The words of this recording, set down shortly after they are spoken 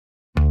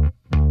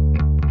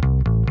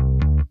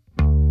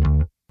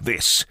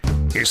This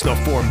is the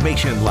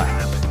Formation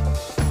Lab.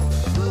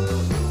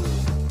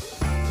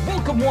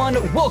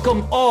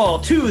 Welcome all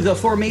to the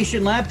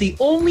Formation Lab, the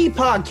only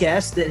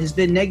podcast that has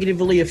been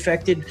negatively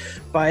affected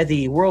by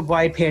the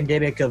worldwide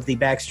pandemic of the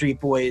Backstreet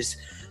Boys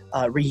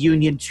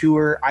reunion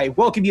tour. I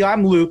welcome you.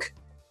 I'm Luke.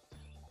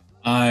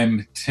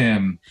 I'm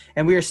Tim.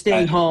 And we are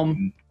staying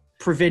home,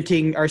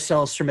 preventing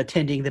ourselves from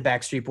attending the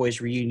Backstreet Boys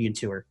reunion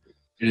tour.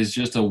 It is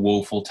just a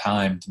woeful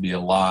time to be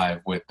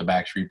alive with the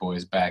Backstreet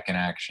Boys back in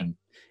action.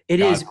 It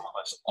God is. Bless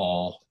us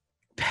all.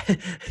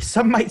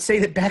 Some might say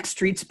that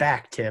Backstreet's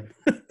back, Tim.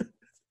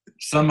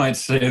 Some might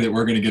say that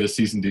we're going to get a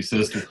cease and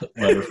desist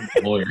letter from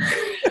the lawyer.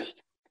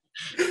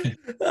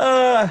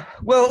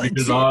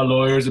 Because our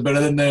lawyers are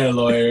better than their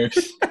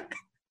lawyers.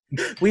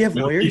 We have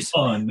lawyers.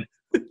 Fun.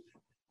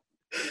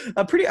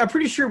 I'm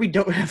pretty sure we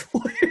don't have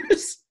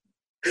lawyers,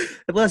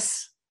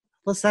 unless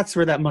that's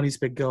where that money's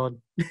been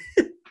going.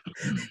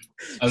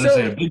 I was going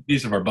to say, a big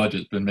piece of our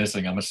budget's been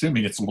missing. I'm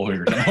assuming it's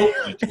lawyers. I'm hoping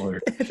it's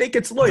lawyers. I think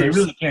it's lawyers.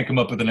 They really can't come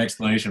up with an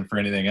explanation for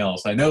anything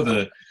else. I know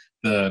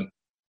the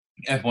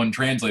F1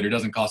 translator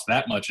doesn't cost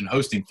that much in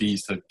hosting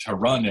fees to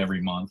run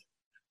every month.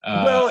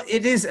 Well,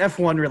 it is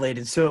F1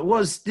 related, so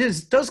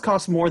it does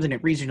cost more than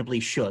it reasonably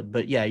should.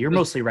 But yeah, you're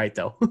mostly right,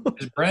 though.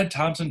 Is Brad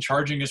Thompson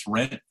charging us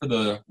rent for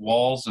the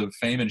walls of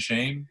fame and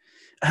shame?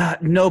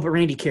 No, but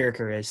Randy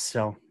Carricker is.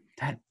 So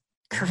that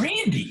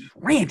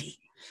Randy.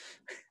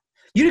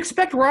 You'd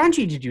expect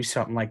Ranji to do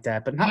something like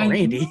that, but not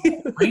Randy.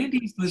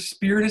 Randy's the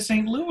spirit of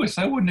St. Louis.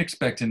 I wouldn't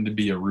expect him to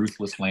be a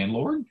ruthless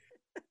landlord.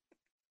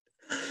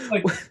 It's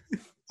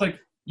like,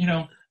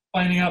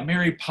 finding out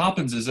Mary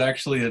Poppins is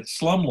actually a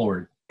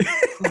slumlord.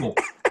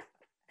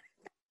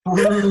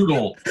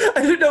 Brutal.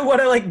 I don't know what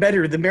I like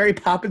better, the Mary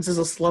Poppins is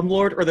a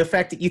slumlord or the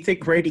fact that you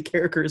think Randy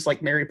Carricker is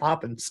like Mary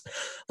Poppins.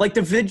 Like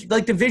the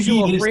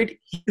visual of Randy.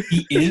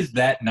 He is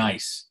that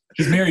nice.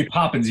 He's Mary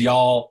Poppins,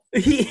 y'all.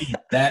 He's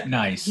that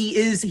nice. He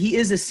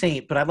is a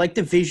saint, but I like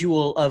the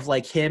visual of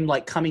like him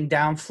like coming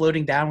down,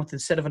 floating down with,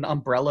 instead of an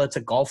umbrella, it's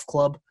a golf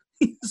club.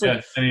 And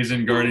he's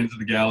in Guardians of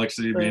the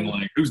Galaxy being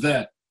like, who's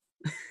that?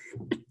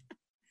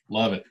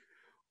 Love it.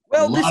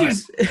 Well,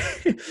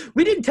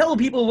 we didn't tell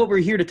people what we're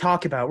here to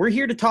talk about. We're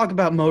here to talk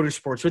about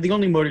motorsports. We're the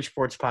only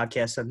motorsports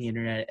podcast on the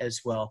internet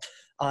as well.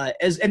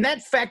 And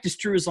that fact is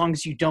true as long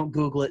as you don't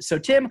Google it. So,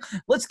 Tim,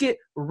 let's get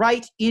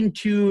right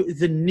into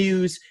the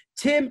news.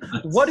 Tim,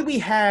 what do we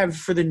have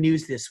for the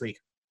news this week?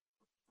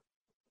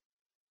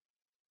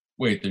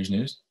 Wait, there's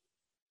news?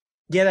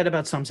 Yeah, that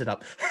about sums it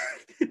up.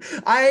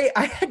 I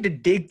had to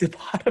dig the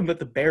bottom of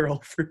the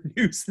barrel for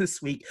news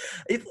this week.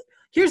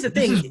 Here's the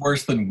thing. This is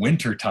worse than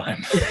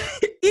wintertime.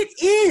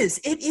 It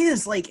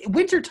is. Like,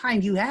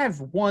 wintertime, you have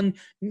one,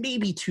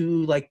 maybe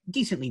two, like,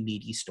 decently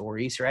meaty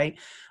stories, right?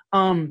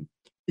 I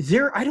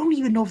don't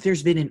even know if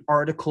there's been an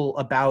article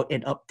about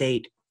an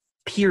update,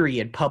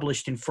 period,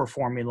 published for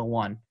Formula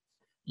One.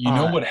 You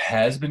know what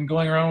has been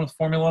going around with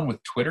Formula One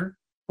with Twitter?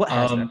 What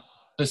has been?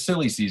 The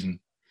silly season.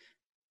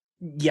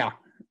 Yeah,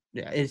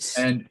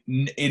 and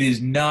it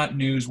is not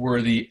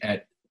newsworthy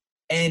at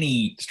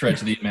any stretch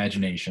of the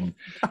imagination.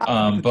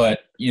 But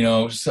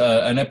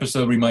an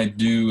episode we might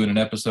do in an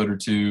episode or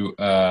two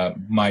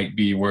might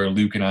be where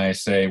Luke and I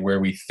say where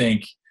we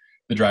think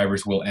the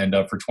drivers will end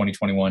up for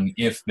 2021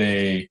 if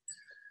they.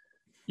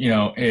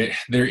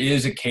 There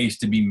is a case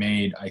to be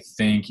made, I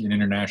think, in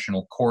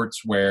international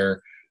courts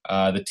where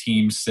the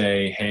teams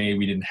say, hey,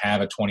 we didn't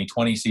have a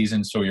 2020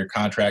 season, so your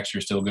contracts,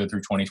 you're still good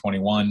through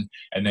 2021,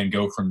 and then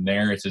go from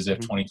there. It's as if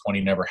 2020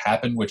 never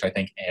happened, which I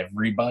think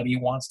everybody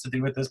wants to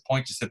do at this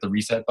point. Just hit the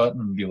reset button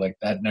and be like,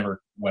 that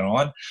never went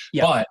on.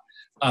 Yeah. But,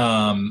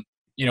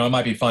 it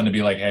might be fun to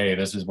be like, hey,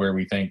 this is where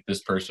we think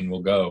this person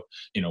will go.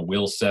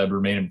 Will Seb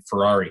remain in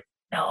Ferrari?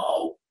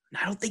 No,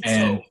 I don't think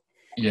so.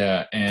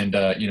 Yeah, and,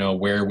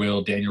 where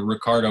will Daniel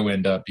Ricciardo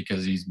end up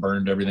because he's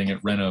burned everything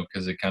at Renault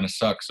because it kind of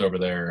sucks over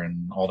there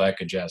and all that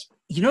good jazz.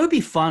 It'd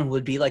be fun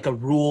would be like a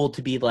rule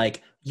to be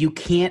like, you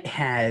can't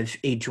have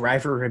a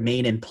driver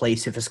remain in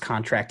place if his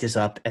contract is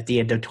up at the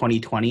end of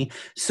 2020.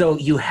 So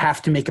you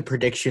have to make a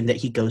prediction that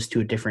he goes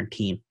to a different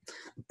team.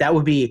 That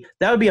would be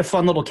a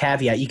fun little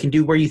caveat. You can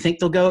do where you think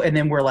they'll go, and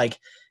then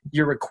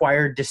you're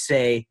required to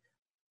say,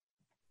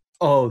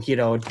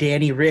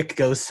 Danny Rick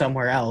goes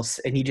somewhere else,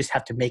 and you just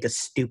have to make a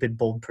stupid,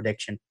 bold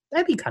prediction.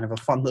 That'd be kind of a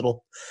fun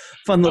little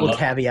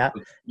caveat.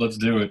 Let's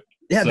do it.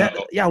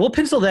 Yeah, we'll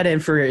pencil that in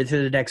for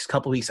the next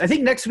couple weeks. I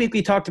think next week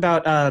we talked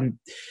about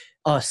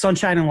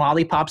Sunshine and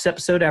Lollipops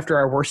episode after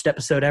our worst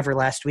episode ever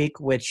last week,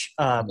 which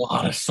a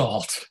lot of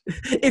salt.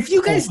 If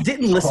you guys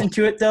didn't listen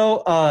to it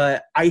though,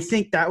 I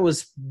think that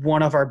was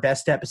one of our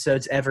best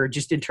episodes ever,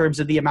 just in terms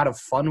of the amount of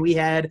fun we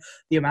had,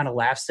 the amount of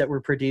laughs that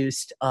were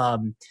produced.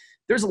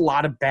 There's a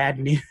lot of bad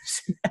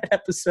news in that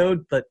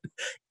episode, but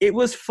it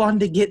was fun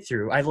to get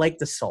through. I like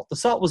the salt. The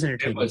salt was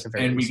entertaining.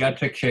 And we got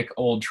to kick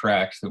old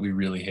tracks that we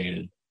really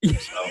hated.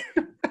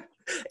 So.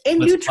 And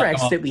new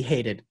tracks that we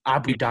hated.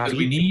 Abu Dhabi.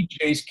 We need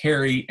Chase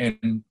Carey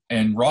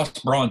and Ross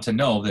Braun to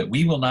know that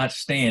we will not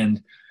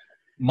stand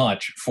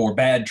much for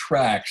bad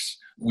tracks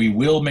We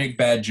will make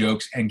bad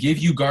jokes and give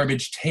you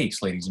garbage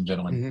takes, ladies and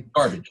gentlemen. Mm-hmm.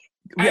 Garbage.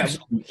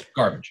 Absolute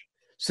garbage.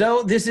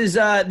 So this is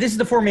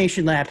the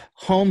Formation Lab,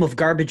 home of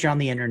garbage on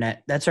the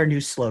internet. That's our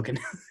new slogan.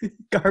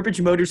 Garbage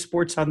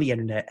motorsports on the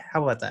internet.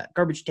 How about that?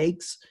 Garbage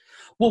takes.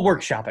 We'll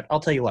workshop it. I'll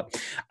tell you what.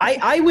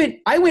 I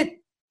went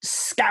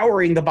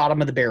scouring the bottom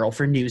of the barrel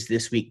for news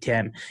this week,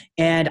 Tim,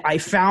 and I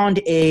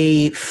found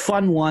a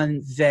fun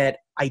one that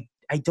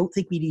I don't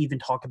think we'd even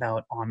talk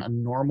about on a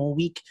normal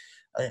week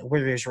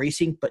where there's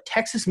racing, but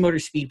Texas Motor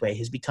Speedway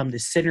has become the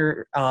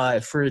center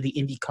for the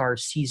INDYCAR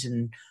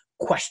season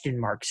question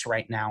marks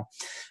right now.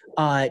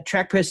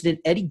 Track president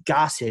Eddie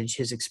Gossage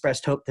has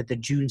expressed hope that the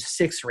June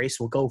 6th race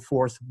will go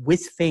forth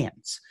with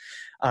fans.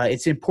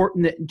 It's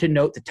important to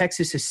note that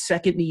Texas is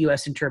second in the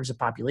U.S. in terms of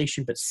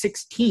population, but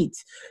 16th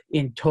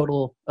in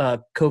total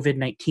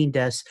COVID-19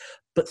 deaths,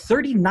 but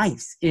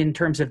 39th in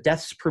terms of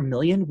deaths per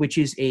million, which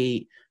is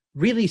a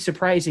really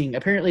surprising.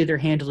 Apparently, they're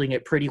handling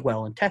it pretty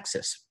well in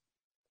Texas.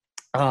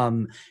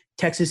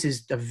 Texas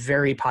is a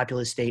very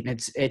populous state,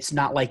 and it's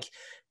not like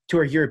to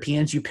our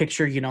Europeans, you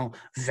picture,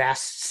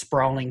 vast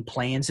sprawling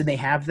plains, and they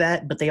have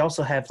that, but they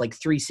also have like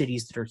 3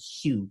 cities that are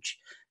huge.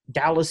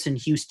 Dallas and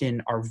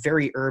Houston are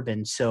very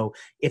urban, so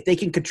if they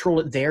can control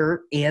it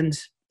there and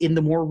in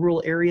the more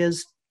rural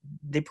areas,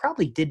 they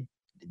probably did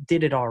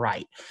it all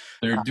right.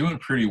 They're doing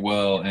pretty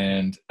well,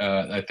 and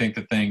I think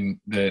the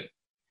thing that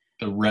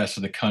the rest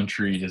of the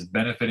country is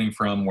benefiting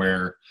from,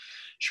 where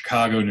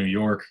Chicago, New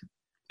York,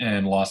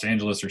 and Los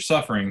Angeles are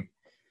suffering,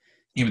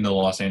 even though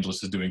Los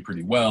Angeles is doing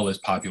pretty well, is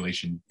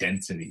population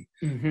density.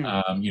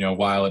 Mm-hmm.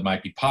 While it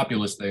might be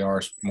populous, they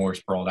are more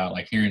sprawled out.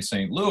 Like here in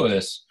St.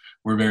 Louis,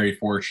 we're very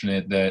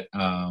fortunate that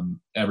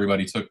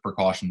everybody took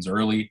precautions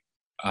early.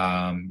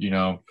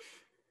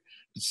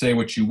 Say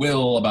what you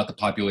will about the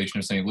population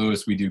of St.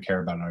 Louis, we do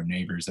care about our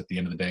neighbors at the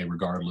end of the day,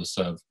 regardless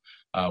of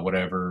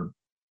whatever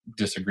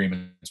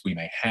disagreements we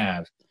may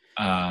have.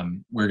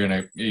 We're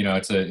gonna,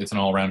 it's an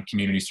all-around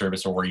community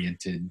service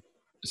oriented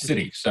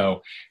city.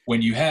 So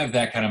when you have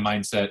that kind of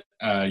mindset,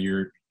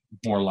 you're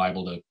more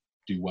liable to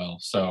do well.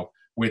 So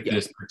with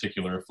this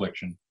particular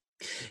affliction.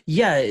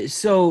 Yeah,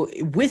 so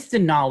with the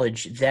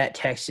knowledge that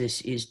Texas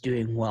is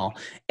doing well,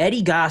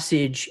 Eddie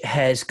Gossage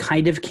has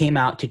kind of came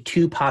out to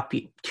two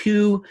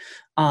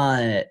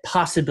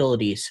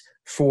possibilities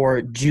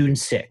for June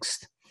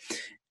 6th.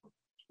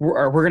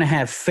 We're going to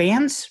have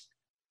fans.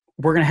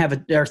 We're going to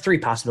have there are 3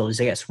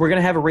 possibilities, I guess. We're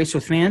going to have a race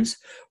with fans.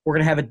 We're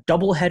going to have a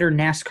doubleheader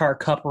NASCAR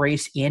Cup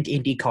race and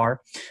IndyCar,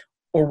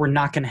 or we're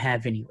not going to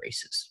have any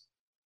races.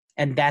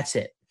 And that's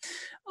it.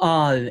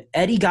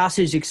 Eddie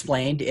Gossage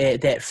explained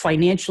that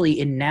financially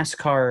in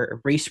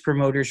NASCAR, race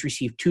promoters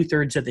receive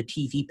 2/3 of the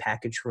TV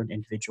package for an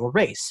individual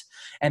race.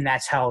 And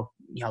that's how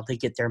they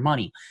get their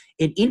money.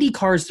 In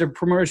IndyCars, the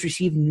promoters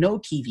receive no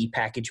TV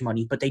package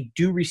money, but they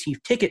do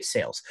receive ticket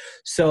sales.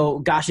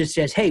 So Gossage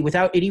says, hey,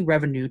 without any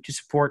revenue to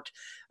support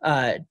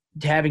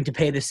having to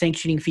pay the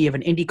sanctioning fee of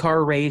an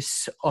IndyCar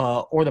race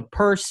or the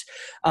purse,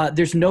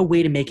 there's no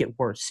way to make it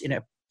worse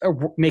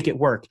or make it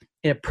work.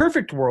 In a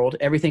perfect world,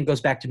 everything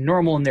goes back to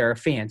normal and there are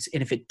fans.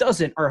 And if it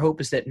doesn't, our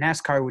hope is that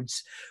NASCAR would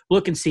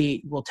look and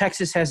see, well,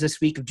 Texas has this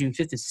week of June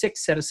 5th and 6th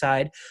set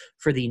aside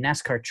for the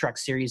NASCAR Truck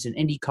Series and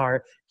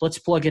IndyCar. Let's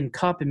plug in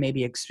Cup and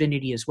maybe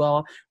Xfinity as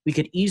well. We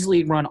could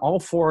easily run all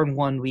 4 in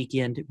one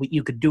weekend.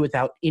 You could do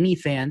without any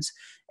fans,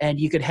 and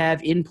you could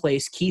have in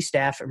place key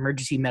staff,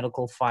 emergency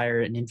medical,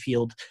 fire, and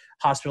infield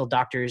hospital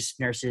doctors,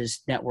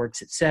 nurses,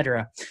 networks,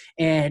 etc.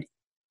 And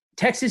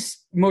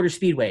Texas Motor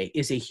Speedway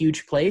is a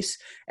huge place,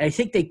 and I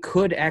think they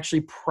could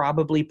actually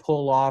probably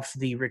pull off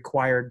the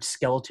required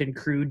skeleton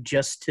crew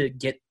just to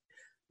get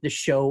the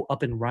show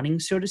up and running,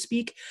 so to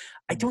speak.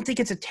 I don't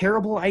think it's a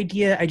terrible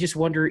idea. I just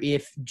wonder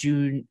if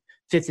June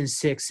 5th and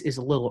 6th is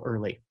a little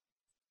early.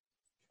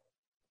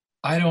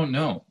 I don't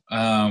know.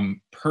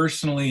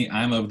 Personally,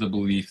 I'm of the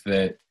belief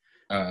that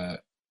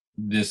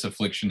this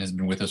affliction has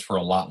been with us for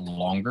a lot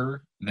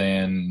longer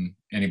than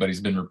anybody's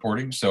been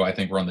reporting. So I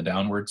think we're on the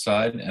downward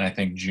side, and I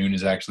think June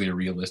is actually a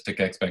realistic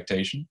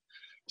expectation.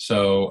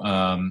 So,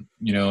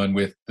 and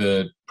with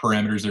the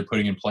parameters they're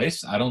putting in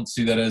place, I don't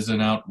see that as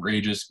an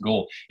outrageous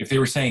goal. If they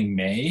were saying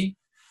May,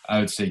 I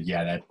would say,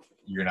 yeah, that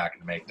you're not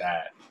going to make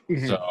that.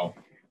 Mm-hmm. So,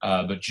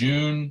 but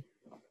June,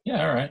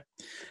 yeah, all right.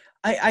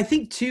 I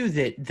think, too,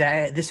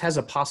 that this has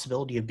a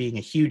possibility of being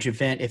a huge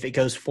event if it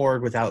goes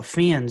forward without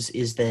fans,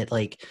 is that,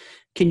 like,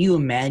 can you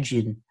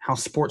imagine how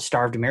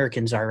sports-starved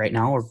Americans are right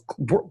now, or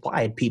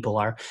worldwide people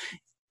are,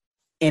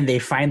 and they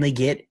finally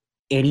get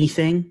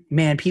anything?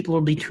 Man, people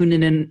will be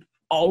tuning in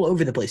all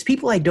over the place.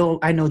 People I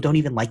know don't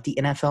even like the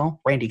NFL.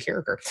 Randy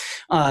Carricker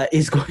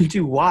is going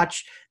to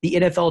watch the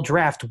NFL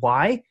draft.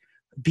 Why?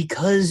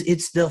 Because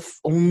it's the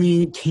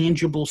only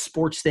tangible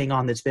sports thing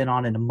on that's been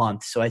on in a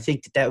month. So I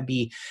think that would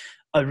be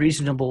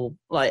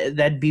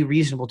that'd be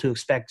reasonable to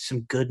expect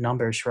some good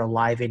numbers for a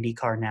live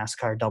IndyCar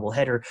NASCAR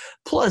doubleheader.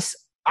 Plus,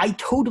 I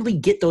totally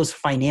get those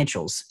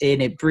financials,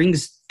 and it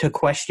brings to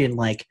question,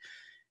 like,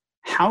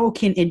 how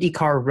can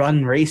IndyCar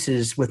run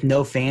races with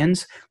no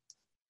fans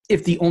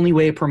if the only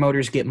way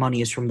promoters get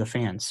money is from the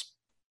fans?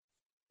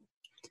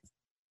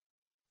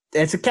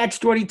 It's a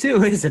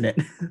catch-22, isn't it?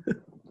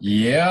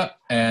 Yeah,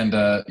 and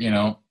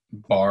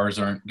bars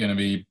aren't going to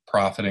be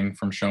profiting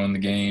from showing the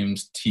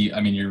games.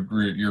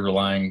 You're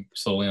relying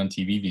solely on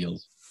TV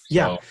deals. So.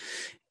 Yeah,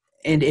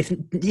 and if the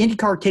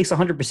IndyCar takes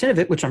 100% of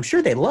it, which I'm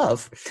sure they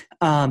love,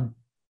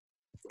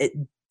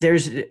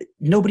 there's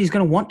nobody's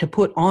going to want to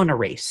put on a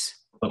race.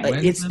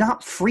 It's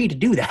not free to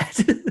do that.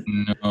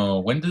 No.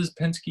 When does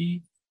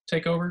Penske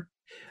take over?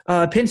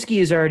 Penske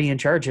is already in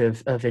charge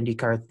of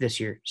IndyCar this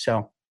year,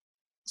 so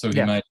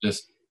he might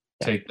just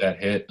take that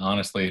hit.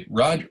 Honestly,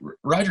 Roger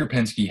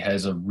Penske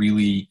has a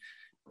really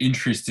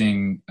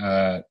interesting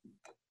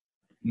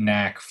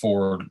knack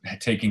for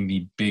taking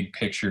the big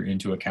picture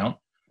into account,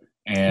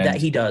 and that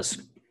he does.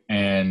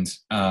 And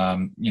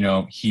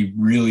he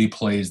really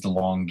plays the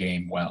long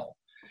game well.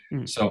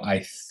 So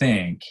I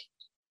think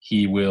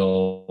he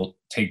will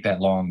take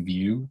that long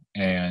view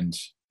and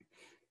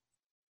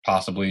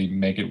possibly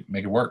make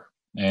it work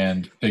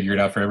and figure it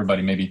out for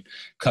everybody. Maybe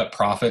cut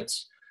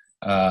profits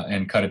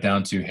and cut it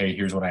down to, hey,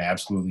 here's what I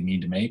absolutely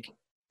need to make.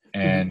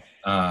 And,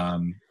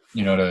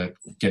 to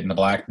get in the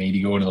black,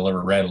 maybe go into the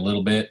red a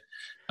little bit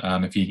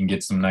if he can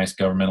get some nice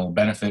governmental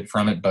benefit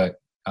from it. But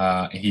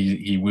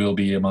he will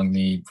be among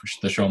the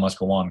show must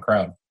go on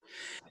crowd.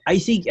 I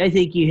think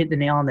you hit the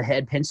nail on the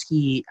head.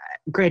 Penske,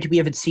 granted, we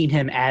haven't seen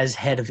him as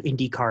head of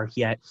IndyCar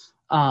yet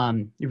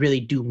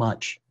really do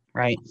much,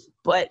 right?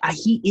 But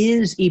he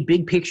is a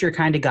big picture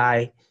kind of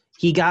guy.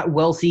 He got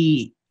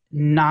wealthy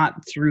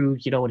not through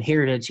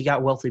inheritance. He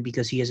got wealthy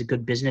because he has a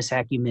good business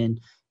acumen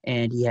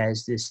and he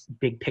has this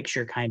big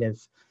picture kind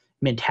of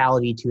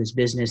mentality to his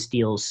business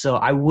deals. So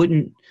I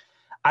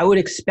would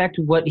expect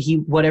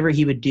whatever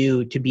he would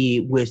do to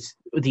be with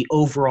the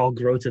overall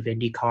growth of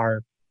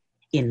IndyCar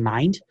in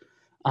mind.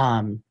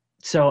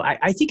 So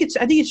I think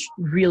it's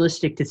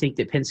realistic to think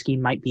that Penske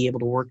might be able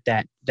to work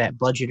that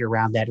budget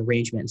around that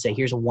arrangement and say,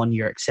 here's a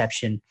 1-year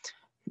exception,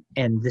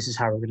 and this is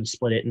how we're going to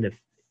split it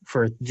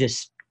for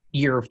this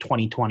year of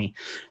 2020.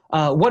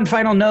 One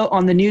final note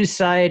on the news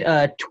side,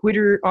 on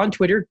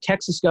Twitter,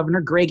 Texas Governor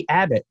Greg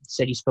Abbott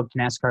said he spoke to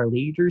NASCAR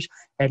leaders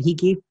and he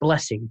gave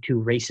blessing to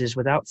races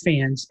without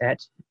fans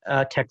at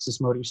Texas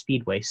Motor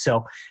Speedway.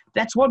 So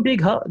that's one big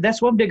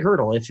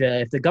hurdle. If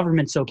the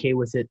government's okay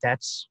with it,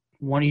 that's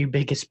one of your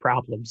biggest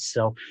problems.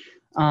 So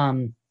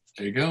there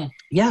you go.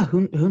 Yeah,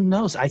 who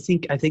knows? I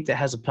think that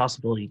has a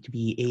possibility to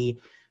be a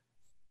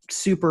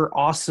super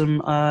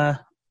awesome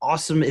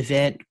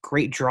event,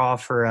 great draw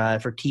for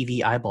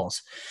TV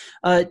eyeballs.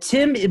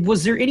 Tim,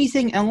 was there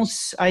anything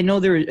else? I know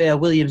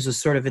Williams was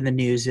sort of in the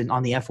news and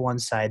on the F1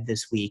 side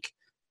this week.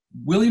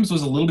 Williams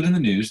was a little bit in the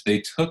news.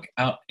 They took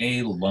out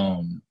a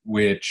loan,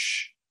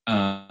 which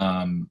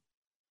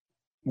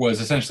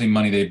was essentially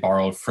money they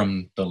borrowed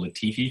from the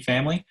Latifi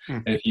family.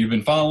 If you've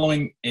been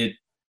following it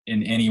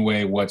in any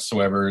way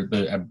whatsoever,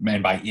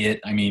 and by it,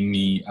 I mean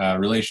the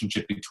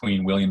relationship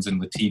between Williams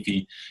and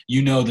Latifi,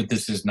 you know that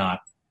this is not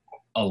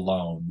a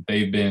loan.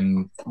 They've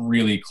been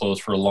really close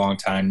for a long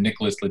time.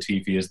 Nicholas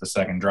Latifi is the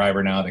second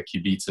driver now that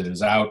Kubica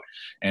is out,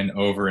 and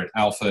over at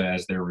Alpha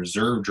as their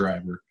reserve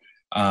driver.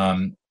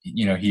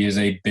 He is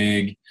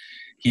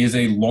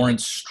a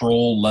Lawrence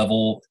Stroll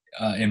level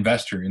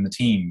investor in the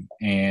team,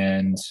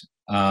 and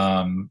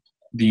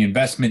the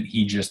investment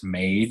he just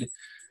made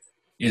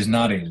is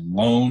not a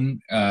loan,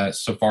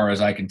 so far as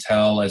I can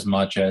tell, as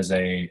much as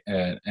an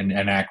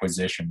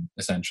acquisition,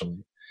 essentially.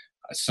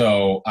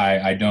 So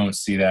I don't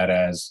see that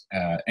as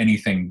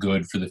anything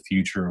good for the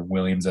future of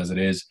Williams as it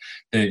is.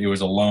 It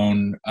was a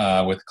loan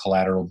with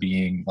collateral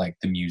being like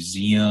the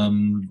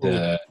museum,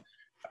 the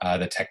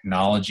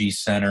technology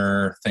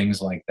center, things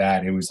like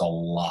that. It was a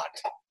lot.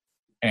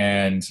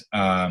 And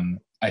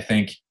I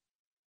think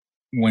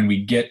when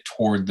we get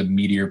toward the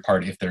meteor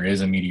part, if there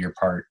is a meteor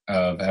part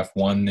of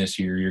F1 this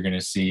year, you're going to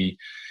see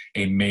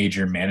a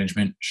major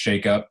management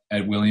shakeup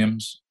at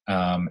Williams,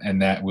 and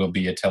that will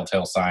be a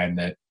telltale sign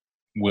that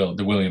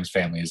the Williams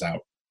family is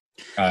out.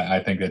 I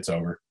think that's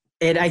over.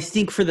 And I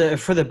think for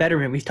the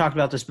betterment, we've talked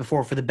about this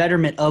before, for the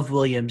betterment of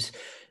Williams,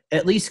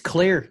 at least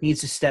Claire needs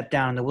to step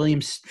down. The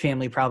Williams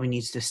family probably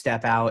needs to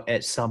step out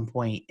at some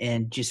point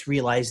and just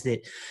realize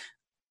that,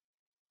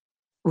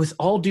 with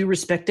all due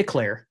respect to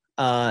Claire,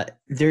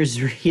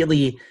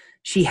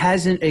 she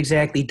hasn't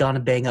exactly done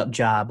a bang-up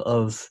job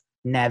of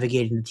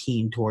navigating the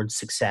team towards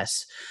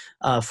success,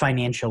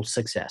 financial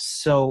success.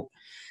 So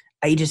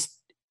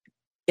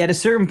at a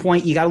certain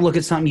point, you got to look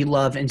at something you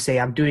love and say,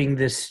 I'm doing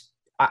this,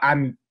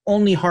 I'm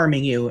only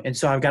harming you, and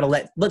so I've got to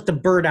let the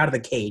bird out of the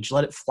cage,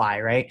 let it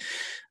fly, right?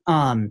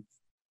 I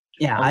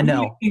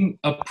know. Making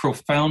a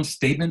profound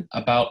statement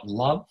about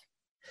love?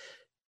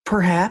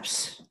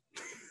 Perhaps.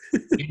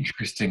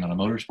 Interesting, on a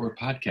motorsport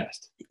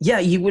podcast. Yeah,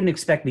 you wouldn't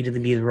expect me to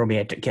be the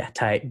romantic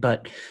type,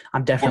 but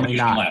I'm definitely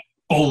not.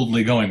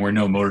 Boldly going where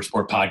no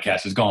motorsport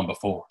podcast has gone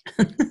before.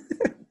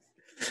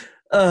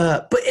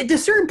 But at a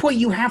certain point,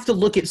 you have to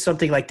look at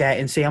something like that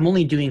and say, I'm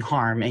only doing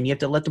harm, and you have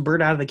to let the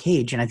bird out of the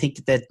cage. And I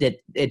think that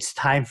it's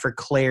time for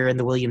Claire and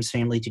the Williams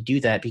family to do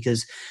that,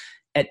 because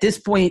at this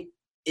point,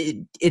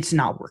 it's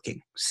not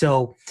working.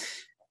 So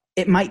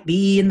it might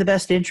be in the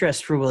best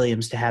interest for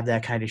Williams to have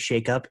that kind of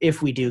shakeup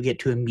if we do get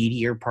to a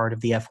meatier part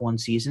of the F1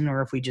 season,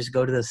 or if we just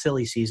go to the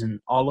silly season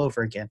all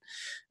over again.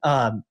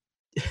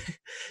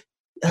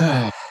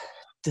 Let's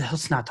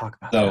not talk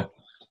about that.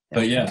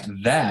 But yeah,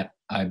 that,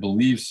 I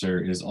believe, sir,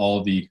 is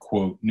all the,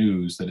 quote,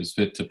 news that is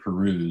fit to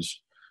peruse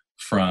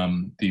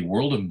from the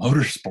world of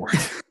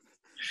motorsport.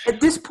 At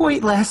this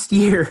point last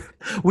year,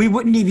 we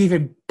wouldn't have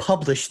even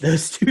published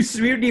those two.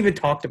 We wouldn't even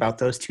talked about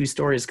those two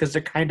stories because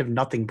they're kind of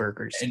nothing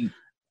burgers. And,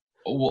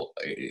 well,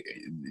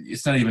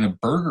 it's not even a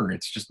burger.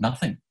 It's just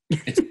nothing.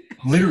 It's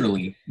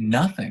literally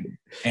nothing.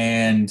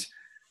 And,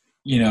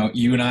 you know,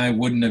 you and I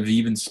wouldn't have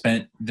even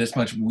spent this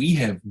much. We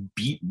have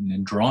beaten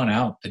and drawn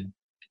out the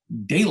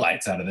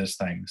daylights out of this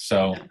thing.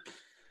 So,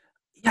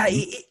 yeah,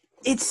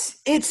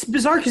 it's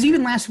bizarre because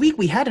even last week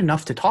we had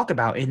enough to talk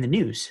about in the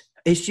news.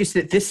 It's just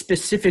that this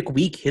specific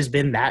week has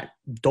been that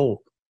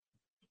dull.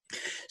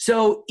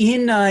 So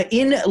in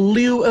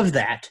lieu of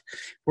that,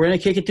 we're going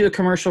to kick it to a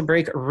commercial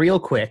break real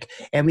quick,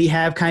 and we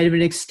have kind of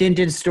an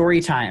extended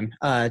story time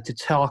to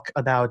talk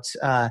about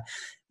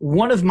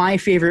one of my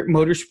favorite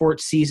motorsports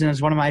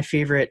seasons, one of my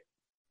favorite,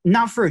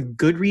 not for a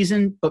good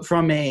reason, but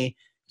from a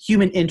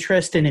human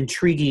interest and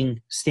intriguing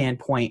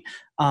standpoint,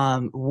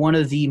 one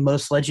of the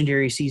most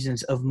legendary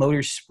seasons of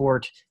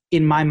motorsport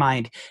in my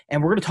mind.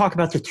 And we're going to talk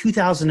about the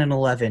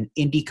 2011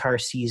 INDYCAR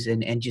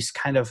season and just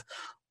kind of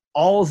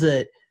all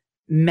the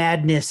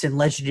madness and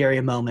legendary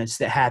moments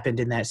that happened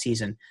in that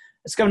season.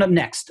 It's coming up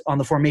next on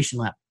the Formation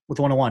Lab with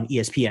 101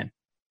 ESPN.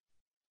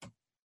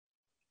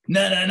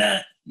 Na.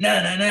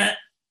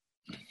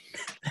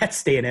 That's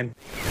staying in.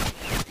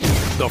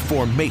 The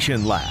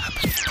Formation Lab.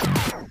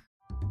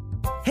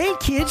 Hey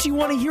kids, you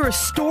want to hear a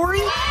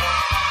story?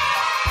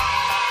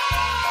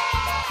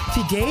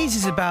 Today's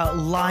is about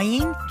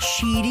lying,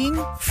 cheating,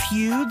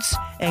 feuds,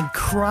 and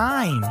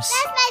crimes.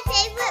 That's my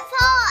favorite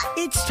part.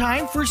 It's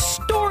time for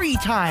story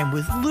time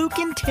with Luke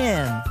and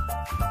Tim.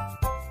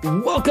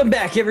 Welcome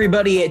back,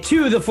 everybody,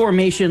 to the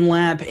Formation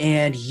Lab.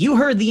 And you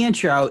heard the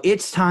intro.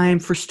 It's time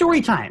for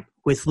story time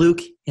with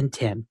Luke and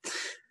Tim.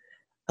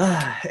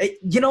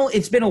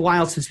 It's been a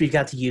while since we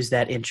got to use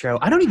that intro.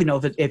 I don't even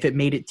know if it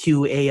made it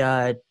to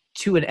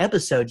an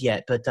episode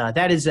yet, but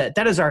that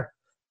is our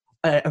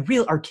a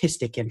real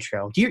artistic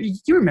intro. Do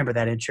you remember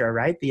that intro,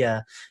 right?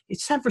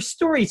 It's time for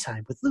story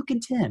time with Luke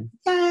and Tim.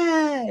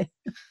 Yay!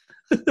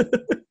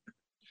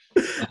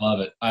 I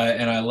love it.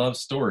 I love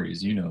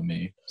stories. You know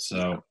me.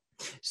 So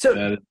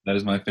that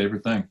is my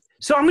favorite thing.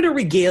 So I'm going to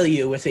regale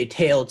you with a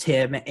tale,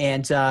 Tim.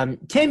 And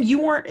Tim,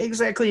 you weren't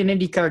exactly an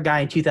IndyCar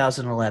guy in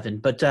 2011,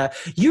 but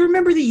you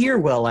remember the year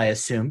well, I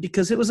assume,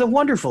 because it was a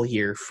wonderful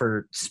year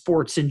for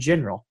sports in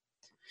general.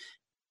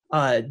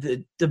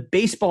 The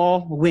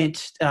baseball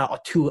went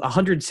to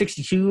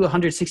 162,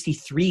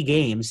 163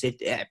 games.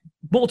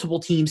 Multiple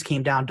teams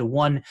came down to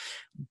one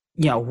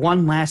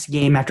last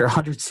game after a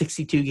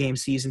 162 game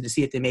season to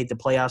see if they made the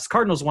playoffs.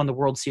 Cardinals won the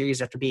World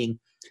Series after being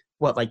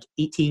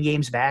 18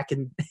 games back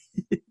and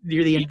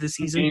near the end of the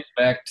season.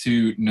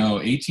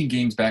 18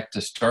 games back to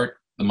start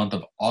the month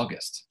of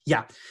August.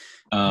 Yeah.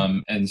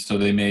 And so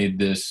they made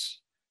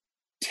this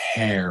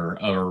tear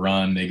of a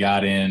run. They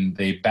got in,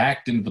 they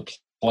backed into the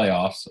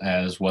playoffs,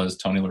 as was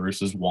Tony La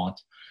Russa's wont,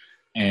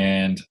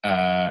 and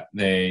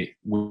they,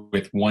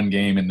 with one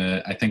game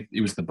I think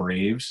it was the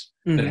Braves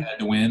that had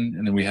to win,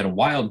 and then we had a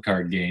wild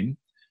card game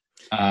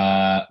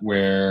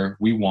where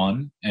we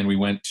won, and we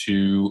went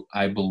to,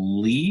 I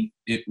believe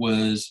it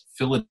was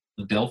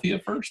Philadelphia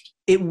first.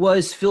 It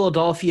was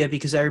Philadelphia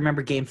because I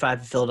remember Game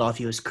 5 of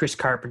Philadelphia was Chris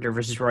Carpenter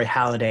versus Roy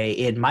Halladay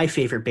in my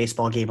favorite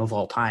baseball game of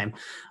all time.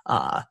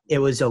 It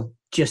was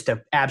just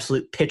an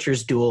absolute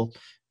pitcher's duel.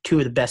 Two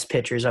of the best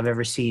pitchers I've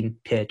ever seen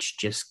pitch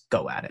just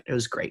go at it. It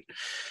was great.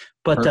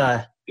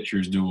 But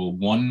pitchers duel,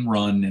 one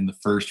run in the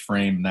first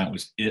frame, and that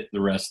was it the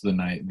rest of the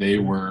night. They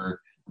were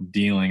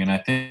dealing. And I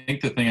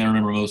think the thing I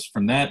remember most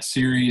from that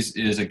series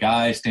is a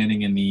guy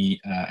standing in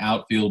the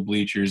outfield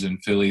bleachers in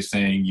Philly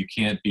saying, "You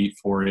can't beat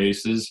four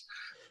aces."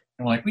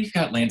 I'm like, we've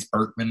got Lance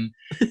Berkman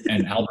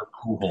and Albert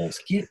Pujols.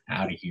 Get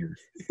out of here.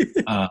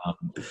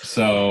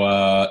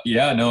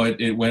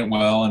 It went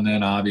well. And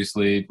then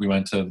obviously we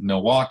went to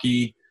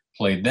Milwaukee,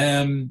 played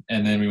them,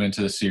 and then we went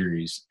to the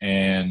series,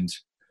 and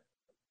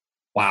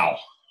wow.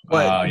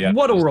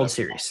 What a World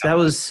Series. That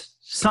was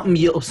something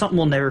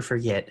we'll never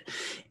forget.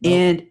 Nope.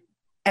 And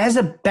as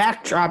a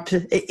backdrop,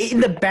 in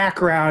the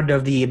background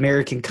of the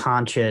American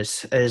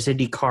conscious, as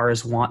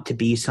IndyCars want to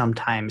be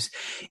sometimes,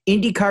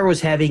 IndyCar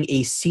was having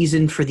a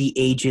season for the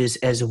ages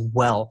as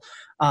well.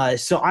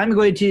 So I'm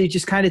going to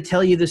just kind of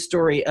tell you the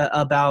story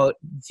about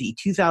the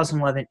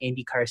 2011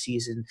 IndyCar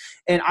season.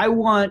 And I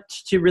want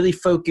to really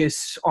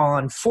focus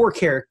on four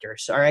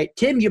characters. All right,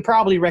 Tim, you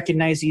probably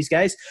recognize these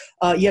guys.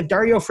 You have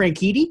Dario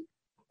Franchitti,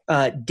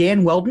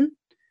 Dan Weldon,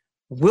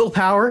 Will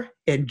Power,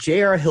 and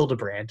J.R.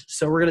 Hildebrand.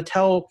 So we're going to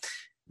tell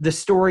the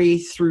story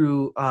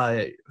through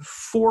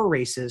four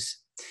races.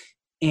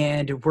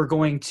 And we're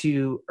going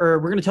to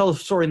tell the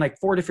story in like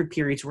four different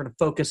periods. We're going to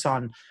focus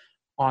on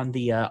on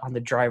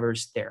the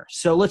drivers there.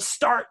 So let's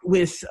start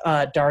with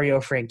Dario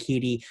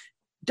Franchitti.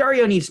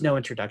 Dario needs no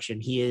introduction.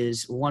 He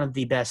is one of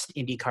the best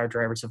IndyCar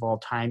drivers of all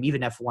time.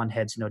 Even F1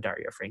 heads know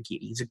Dario Franchitti.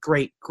 He's a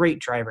great, great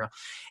driver.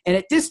 And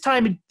at this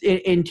time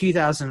in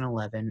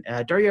 2011,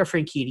 Dario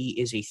Franchitti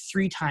is a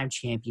 3-time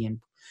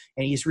champion,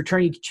 and he's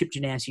returning to Chip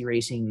Ganassi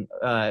Racing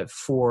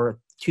for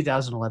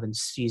 2011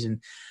 season.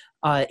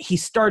 He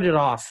started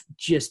off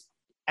just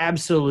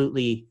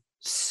absolutely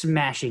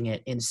smashing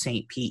it in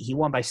St. Pete. He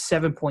won by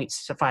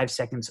 7.5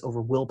 seconds over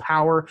Will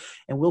Power,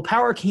 and Will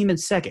Power came in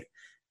second.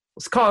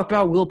 Let's talk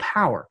about Will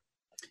Power.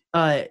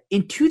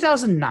 In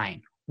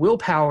 2009, Will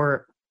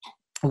Power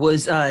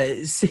was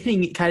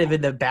sitting kind of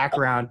in the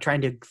background trying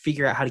to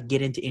figure out how to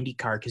get into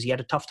IndyCar because he had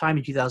a tough time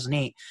in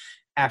 2008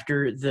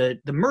 after the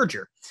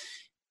merger.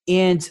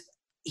 And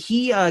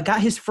he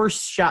got his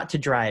first shot to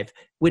drive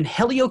when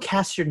Helio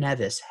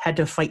Castroneves had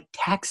to fight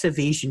tax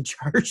evasion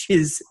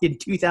charges in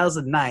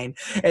 2009,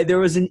 and there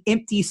was an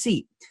empty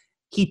seat.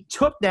 He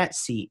took that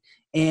seat,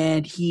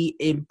 and he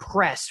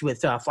impressed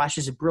with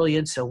flashes of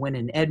brilliance, a win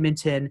in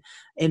Edmonton.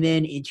 And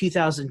then in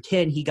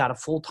 2010, he got a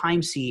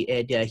full-time seat,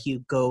 and he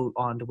would go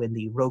on to win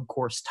the road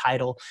course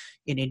title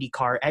in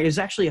IndyCar. It was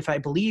actually, if I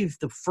believe,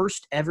 the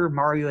first ever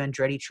Mario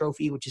Andretti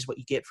trophy, which is what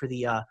you get for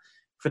the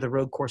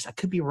road course. I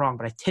could be wrong,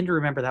 but I tend to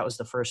remember that was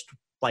the first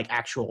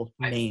actual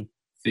name.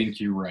 I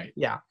think you're right.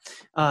 Yeah.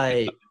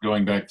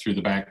 Going back through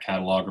the back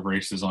catalog of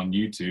races on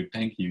YouTube.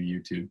 Thank you,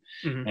 YouTube.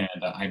 Mm-hmm.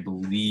 And I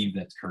believe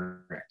that's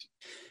correct.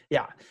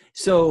 Yeah.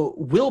 So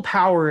Will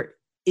Power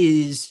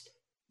is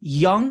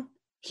young,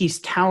 he's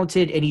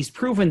talented, and he's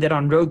proven that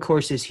on road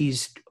courses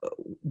he's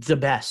the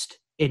best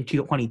in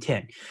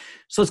 2010.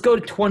 So let's go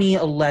to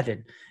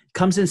 2011.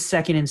 Comes in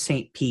second in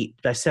St. Pete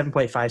by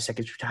 7.5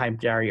 seconds behind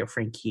Dario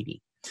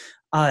Franchitti.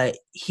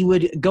 He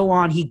would go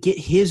on, he'd get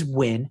his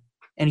win,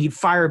 and he'd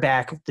fire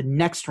back the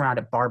next round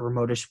at Barber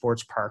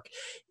Motorsports Park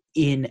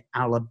in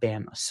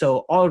Alabama.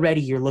 So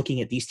already you're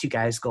looking at these two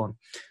guys going,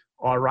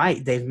 all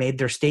right, they've made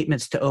their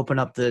statements to open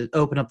up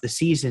the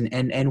season,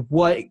 and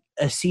what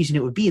a season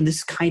it would be. And this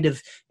is kind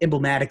of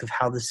emblematic of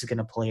how this is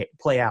going to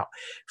play out.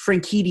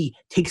 Franchitti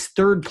takes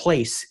third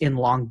place in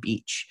Long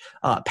Beach.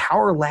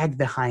 Power lagged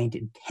behind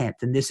in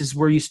 10th, and this is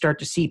where you start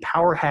to see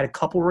Power had a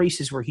couple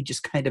races where he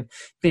just kind of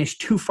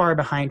finished too far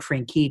behind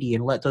Franchitti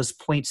and let those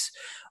points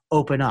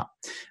open up.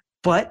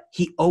 But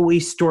he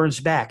always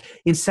storms back.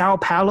 In Sao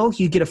Paulo,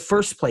 you get a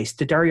first place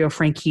to Dario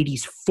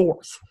Franchitti's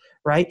fourth,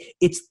 right?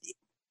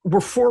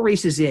 We're 4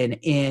 races in,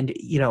 and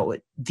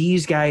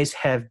these guys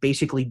have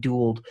basically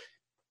dueled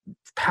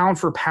pound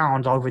for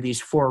pound over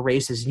these 4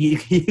 races. And you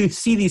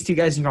see these two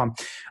guys and you're going,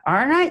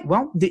 all right,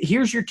 well,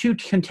 here's your 2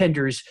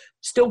 contenders.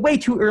 Still way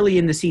too early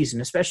in the season,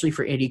 especially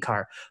for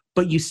IndyCar.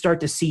 But you start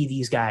to see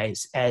these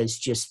guys as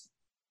just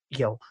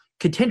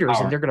contenders,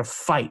 and they're going to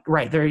fight.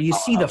 Right there, you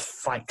see the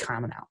fight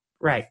coming out.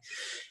 Right.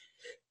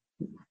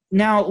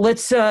 Now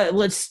let's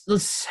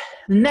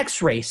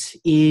next race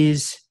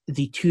is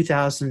the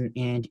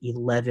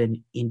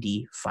 2011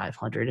 Indy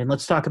 500, and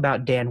let's talk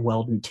about Dan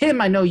Wheldon.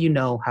 Tim, I know you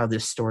know how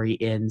this story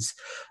ends,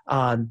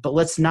 but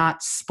let's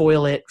not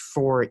spoil it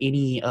for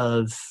any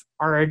of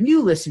our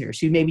new listeners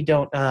who maybe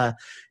don't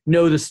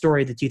know the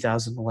story of the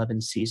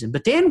 2011 season.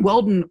 But Dan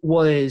Wheldon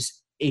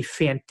was a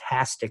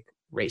fantastic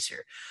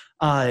racer.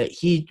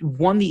 He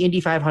won the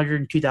Indy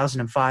 500 in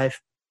 2005.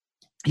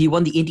 He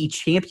won the Indy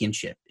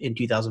Championship in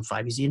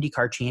 2005. He's the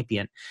IndyCar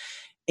champion.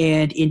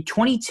 And in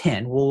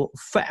 2010, we'll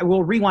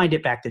rewind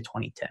it back to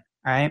 2010,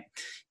 all right?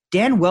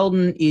 Dan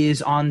Wheldon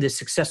is on this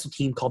successful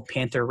team called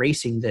Panther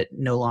Racing that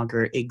no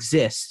longer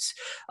exists.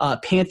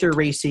 Panther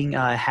Racing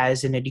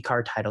has an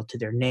IndyCar title to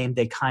their name.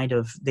 They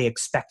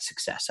expect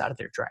success out of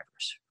their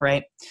drivers,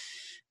 right?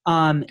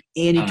 And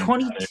in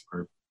 20,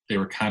 they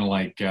were kind of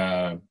like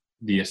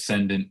the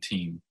ascendant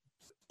team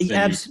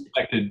that you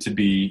expected to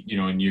be,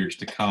 in years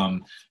to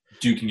come,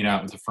 duking it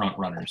out with the front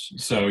runners.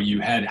 So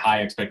you had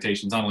high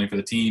expectations not only for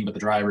the team but the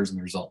drivers and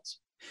the results.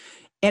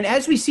 And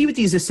as we see with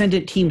these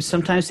ascendant teams,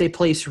 sometimes they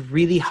place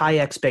really high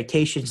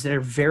expectations that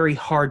are very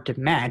hard to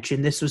match,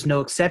 and this was no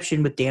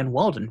exception with Dan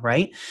Wheldon,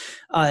 right?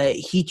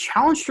 He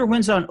challenged for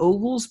wins on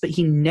ovals, but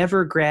he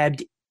never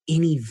grabbed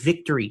any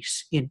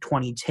victories in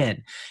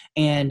 2010.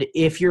 And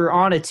if you're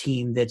on a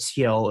team that's,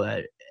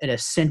 an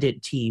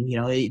ascendant team,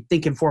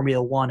 think in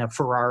Formula One, a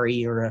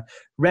Ferrari or a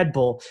Red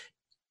Bull,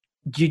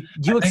 you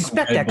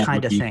expect that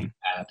kind of thing.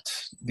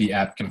 The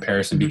apt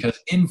comparison, because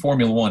in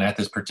Formula One at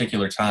this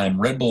particular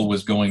time, Red Bull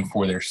was going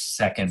for their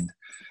second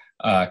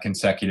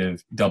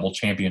consecutive double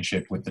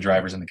championship with the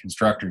drivers and the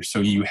constructors. So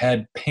you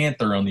had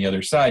Panther on the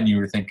other side, and you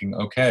were thinking,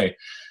 okay,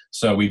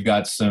 so we've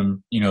got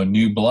some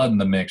new blood in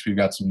the mix. We've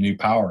got some new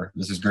power.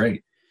 This is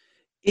great.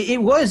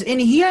 It was, and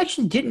he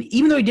actually didn't.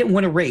 Even though he didn't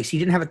win a race, he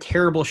didn't have a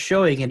terrible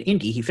showing in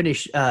Indy. He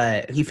finished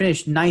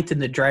 9th in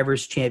the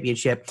Drivers'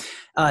 Championship.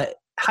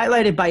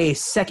 Highlighted by a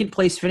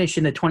second-place finish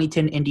in the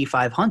 2010 Indy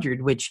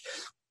 500, which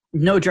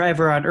no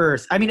driver on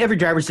earth – I mean, every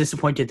driver's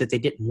disappointed that they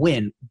didn't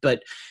win,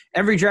 but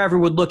every driver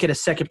would look at a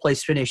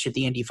second-place finish at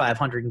the Indy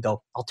 500 and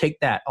go, I'll take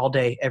that all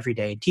day, every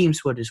day. And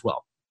teams would as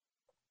well.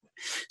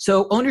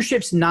 So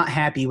ownership's not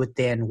happy with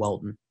Dan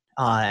Weldon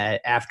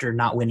after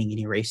not winning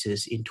any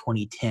races in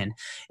 2010.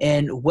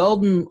 And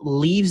Weldon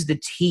leaves the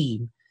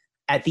team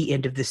at the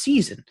end of the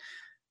season.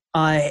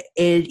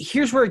 And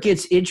here's where it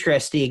gets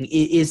interesting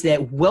is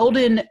that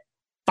Weldon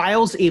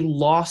files a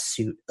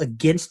lawsuit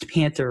against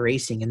Panther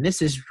Racing. And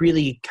this is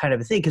really kind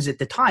of a thing because at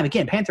the time,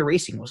 again, Panther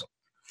Racing was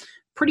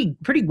pretty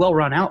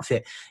well-run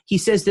outfit. He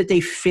says that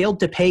they failed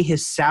to pay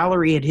his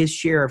salary and his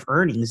share of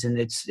earnings, and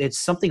it's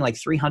something like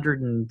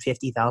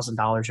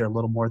 $350,000 or a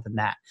little more than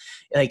that.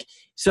 Like,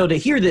 so to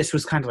hear this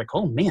was kind of like,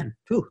 oh man,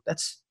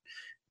 that's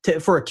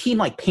for a team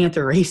like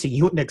Panther Racing,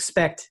 you wouldn't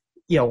expect,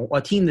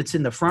 a team that's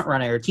in the front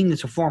runner or a team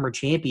that's a former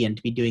champion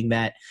to be doing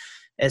that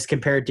as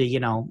compared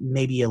to,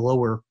 maybe a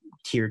lower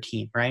tier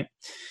team, right?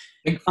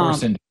 Big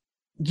Force India.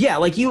 Yeah,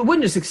 like you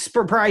wouldn't just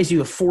surprise you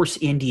if Force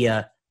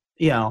India,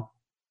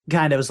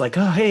 kind of was like,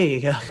 oh,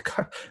 hey,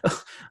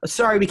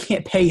 sorry, we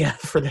can't pay you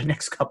for the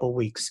next couple of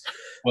weeks.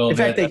 Well, in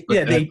fact, they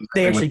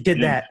actually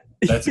did that.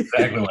 That's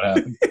exactly what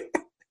happened.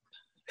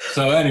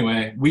 So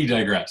anyway, we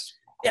digress.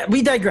 Yeah,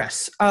 we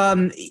digress.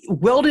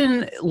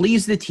 Weldon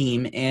leaves the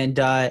team, and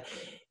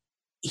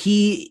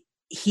he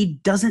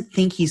doesn't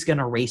think he's going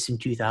to race in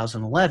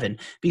 2011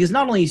 because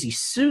not only is he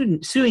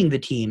suing the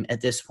team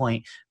at this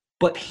point,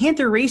 but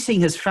Panther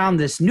Racing has found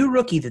this new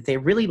rookie that they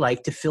really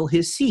like to fill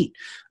his seat.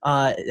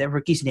 That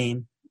rookie's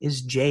name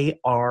is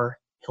J.R.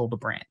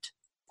 Hildebrand.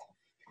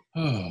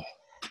 Oh.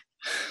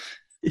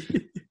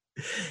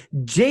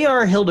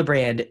 J.R.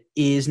 Hildebrand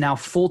is now a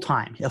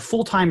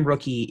full-time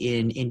rookie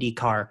in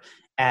INDYCAR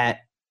at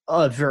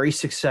a very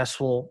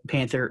successful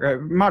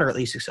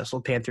moderately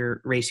successful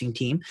Panther Racing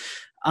team.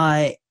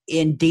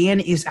 And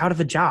Dan is out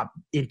of a job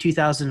in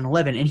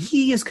 2011, and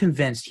he is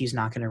convinced he's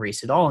not going to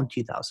race at all in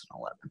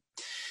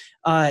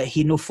 2011.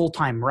 He had no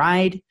full-time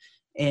ride,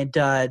 and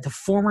the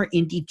former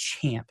Indy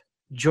champ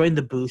joined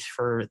the booth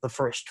for the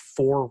first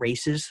 4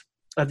 races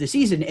of the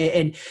season.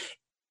 And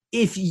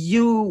if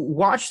you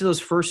watch those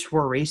first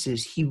 4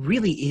 races, he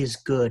really is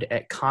good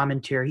at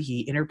commentary.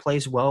 He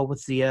interplays well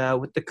with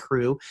the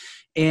crew,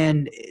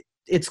 and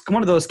it's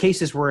one of those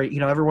cases where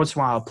every once in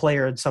a while a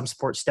player in some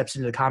sport steps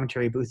into the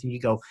commentary booth and you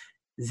go,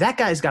 that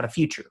guy's got a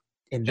future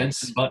in this.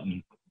 Jensen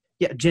Button.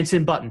 Yeah,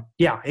 Jensen Button.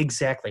 Yeah,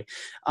 exactly.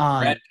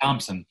 Brad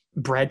Thompson.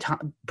 Brad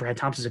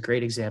Thompson's a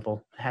great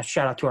example.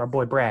 Shout out to our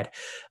boy Brad.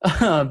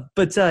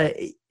 But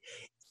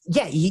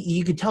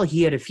you could tell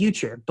he had a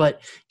future,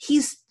 but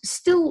he's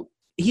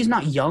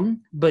not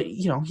young, but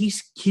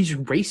he's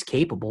race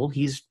capable.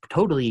 He's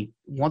totally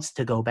wants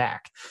to go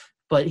back,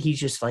 but he's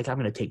just like, I'm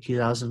going to take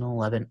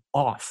 2011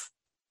 off.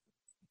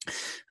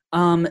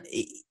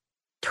 It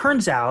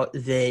turns out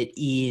that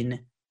in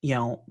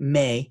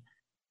May,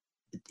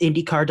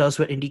 IndyCar does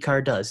what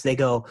IndyCar does. They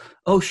go,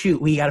 oh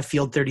shoot, we got to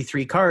field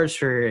 33 cars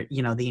for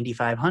the Indy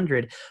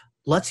 500.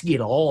 Let's get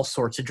all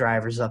sorts of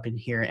drivers up in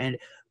here. And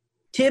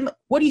Tim,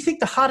 what do you think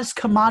the hottest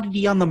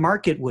commodity on the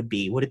market would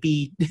be? Would it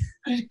be?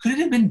 Could it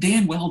have been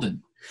Dan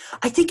Weldon?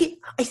 I think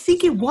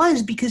it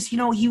was because he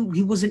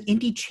was an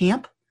Indy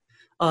champ,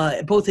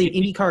 both an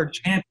IndyCar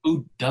champ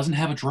who doesn't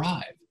have a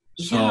drive.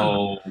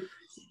 So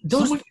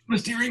someone with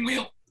a steering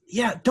wheel.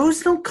 Yeah,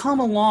 those don't come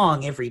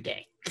along every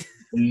day.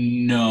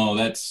 No,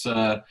 that's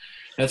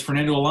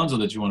Fernando Alonso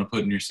that you want to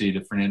put in your seat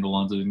if Fernando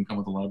Alonso didn't come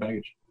with a lot of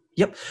baggage.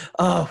 Yep.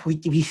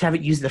 We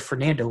haven't used the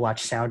Fernando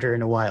watch sounder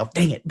in a while.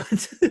 Dang it.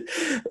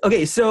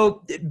 Okay,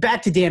 so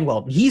back to Dan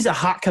Weldon. He's a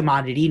hot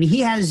commodity, and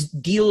he has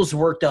deals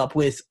worked up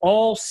with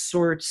all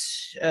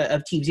sorts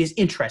of teams. He has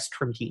interest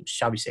from teams,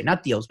 shall we say.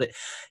 Not deals, but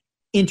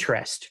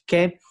interest,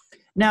 okay?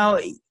 Now,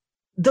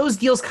 those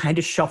deals kind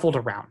of shuffled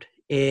around,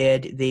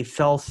 and they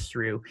fell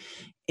through.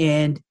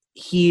 And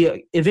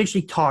he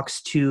eventually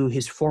talks to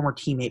his former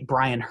teammate,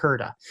 Brian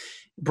Herta.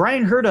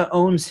 Brian Herta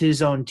owns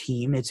his own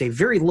team. It's a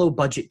very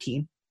low-budget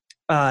team.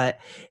 Brian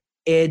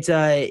and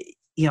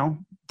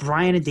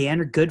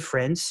Dan are good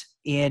friends,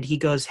 and he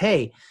goes,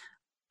 hey,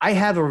 I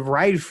have a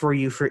ride for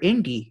you for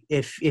Indy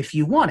if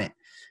you want it.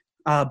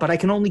 But I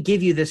can only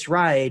give you this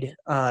ride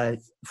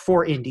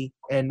for Indy,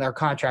 and our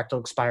contract will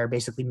expire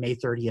basically May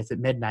 30th at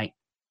midnight.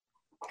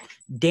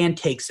 Dan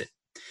takes it.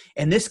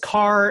 And this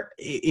car,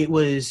 it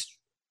was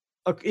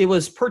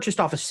purchased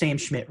off of Sam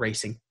Schmidt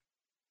Racing.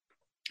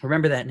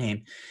 Remember that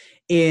name.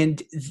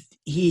 And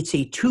it's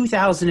a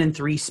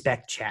 2003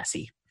 spec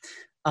chassis.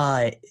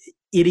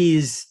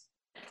 It's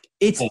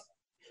the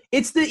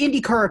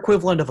IndyCar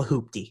equivalent of a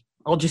hoopty.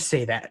 I'll just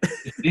say that.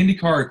 It's the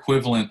IndyCar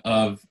equivalent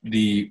of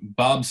the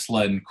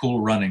bobsled and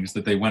Cool Runnings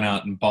that they went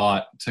out and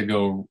bought to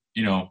go,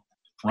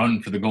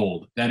 run for the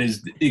gold. That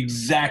is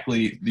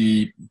exactly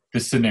the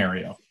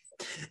scenario.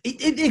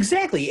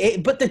 Exactly.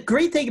 But the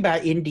great thing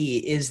about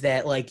Indy is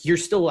that, like, you're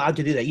still allowed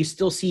to do that. You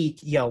still see,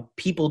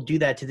 people do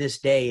that to this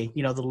day.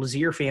 The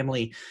Lazier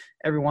family,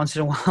 every once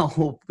in a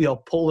while, will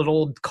pull an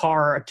old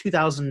car, a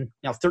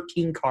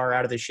 2013 car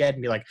out of the shed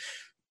and be like,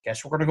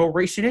 guess we're going to go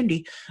race in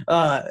Indy.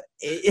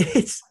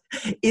 It's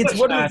Let's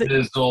one of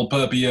this old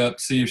puppy up,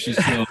 see if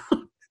she's still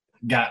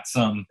got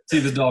some. See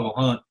if the dog will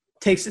hunt.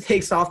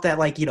 takes off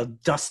that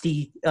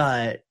dusty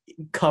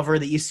cover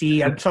that you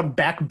see on some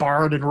back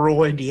barn in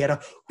rural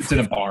Indiana. It's in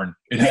a barn.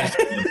 It has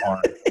to be in a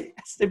barn. It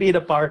has to be in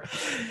a barn.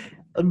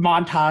 A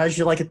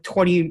montage, like a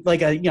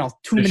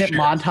 2-minute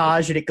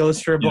montage, and it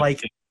goes from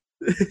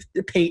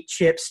the paint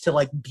chips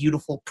to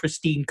beautiful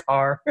pristine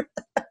car.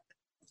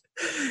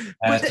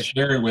 Has to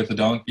share it with a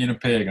donkey and a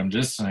pig. I'm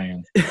just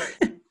saying.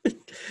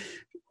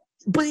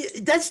 But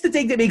that's the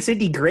thing that makes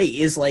Indy great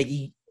is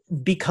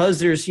because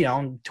there's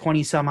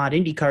 20 some odd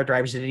IndyCar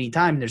drivers at any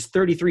time. There's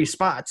 33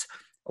 spots.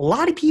 A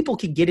lot of people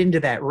can get into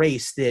that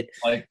race that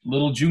like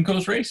little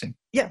Juncos Racing.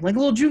 Yeah, like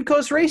little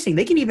Juncos Racing.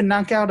 They can even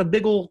knock out a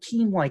big old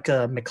team like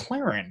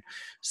McLaren.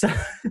 So,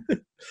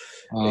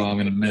 I'm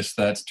gonna miss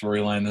that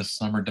storyline this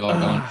summer,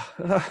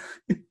 doggone.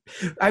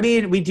 I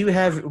mean, we do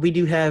have what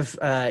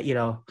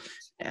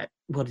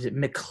is it?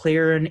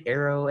 McLaren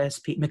Aero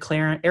SP,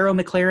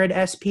 McLaren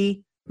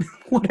SP,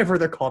 whatever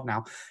they're called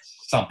now.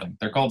 Something.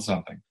 They're called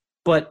something.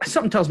 But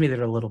something tells me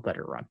they're a little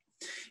better run.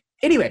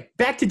 Anyway,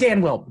 back to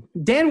Dan Weldon.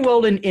 Dan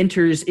Weldon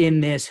enters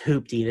in this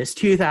hoopty, this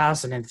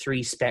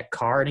 2003 spec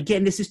car. And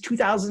again, this is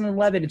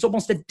 2011. It's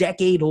almost a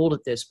decade old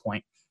at this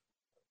point.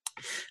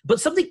 But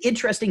something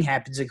interesting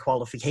happens in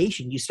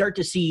qualification. You start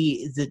to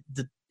see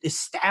the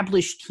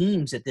established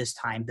teams at this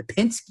time, the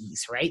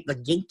Penske's, right?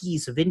 The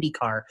Yankees of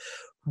IndyCar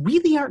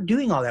really aren't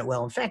doing all that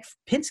well. In fact,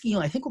 Penske,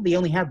 I think they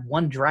only had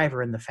one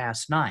driver in the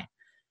Fast 9.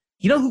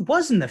 You know who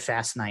was in the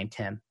Fast 9,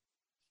 Tim?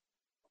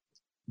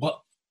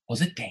 What?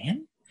 Was it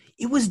Dan?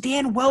 It was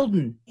Dan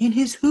Weldon in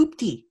his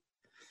hoopty.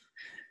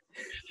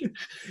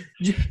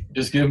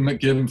 Just give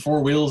him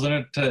 4 wheels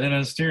and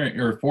a steering,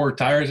 or 4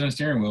 tires and a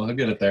steering wheel. He'll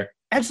get it there.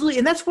 Absolutely,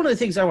 and that's one of the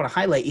things I want to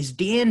highlight is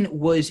Dan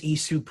was a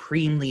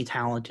supremely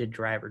talented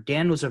driver.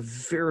 Dan was a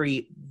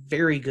very,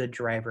 very good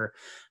driver.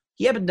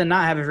 He happened to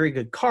not have a very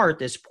good car at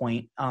this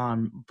point,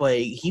 but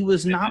he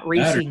was not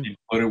racing. He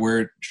put it where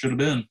it should have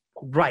been.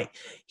 Right.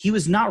 He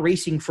was not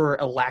racing for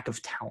a lack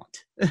of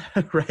talent,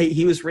 right?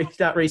 He was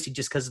not racing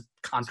just because of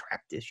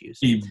contract issues.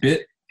 He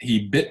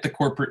bit the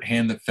corporate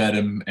hand that fed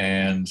him,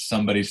 and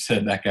somebody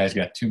said that guy's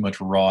got too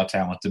much raw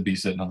talent to be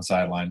sitting on the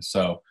sidelines.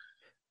 So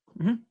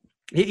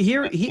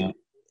here he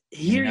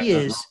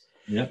is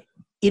yep.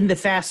 in the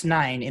Fast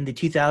 9 in the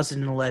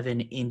 2011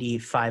 Indy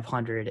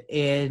 500.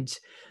 And,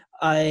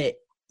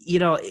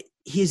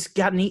 he's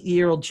got an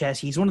 8-year-old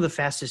chassis. He's one of the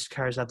fastest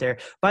cars out there.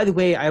 By the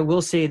way, I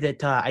will say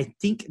that I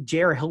think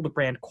J.R.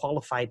 Hildebrand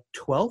qualified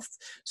 12th.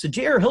 So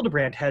J.R.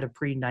 Hildebrand had a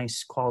pretty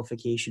nice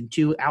qualification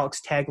too.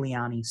 Alex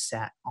Tagliani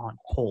sat on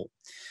pole.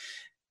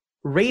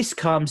 Race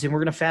comes, and we're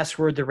going to fast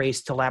forward the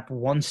race to lap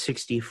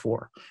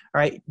 164. All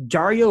right,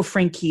 Dario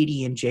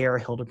Franchitti and J.R.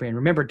 Hildebrand.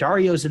 Remember,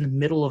 Dario's in the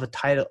middle of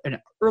in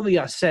early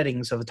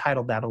settings of a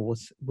title battle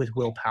with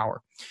Will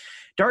Power.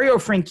 Dario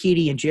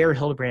Franchitti and J.R.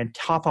 Hildebrand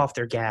top off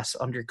their gas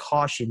under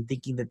caution,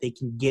 thinking that they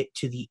can get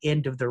to the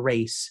end of the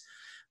race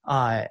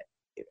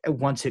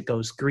once it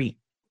goes green.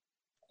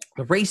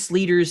 The race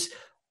leaders,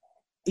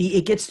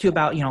 it gets to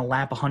about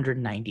lap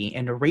 190,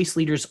 and the race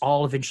leaders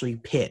all eventually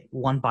pit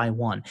one by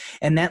one,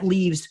 and that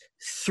leaves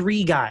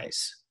 3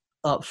 guys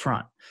up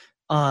front.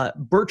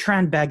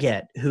 Bertrand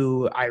Baguette,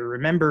 who I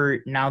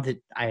remember now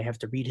that I have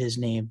to read his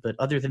name, but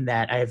other than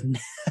that, I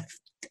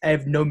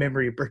have no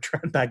memory of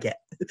Bertrand Baguette.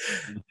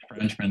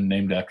 Frenchman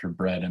named after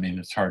bread. I mean,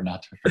 it's hard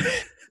not to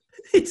forget.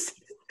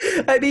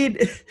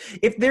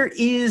 If there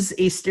is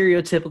a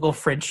stereotypical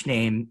French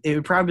name, it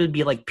would probably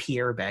be like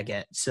Pierre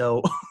Baguette.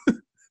 So,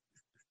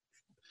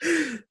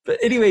 but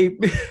anyway,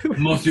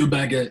 Monsieur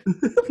Baguette.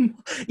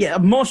 Yeah,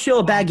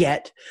 Monsieur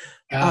Baguette.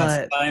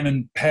 God,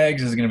 Simon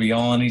Peggs is going to be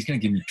on. He's going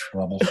to give me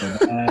trouble for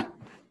that.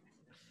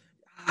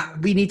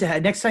 We need to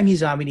next time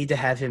he's on. We need to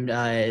have him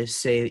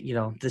say,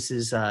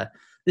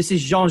 this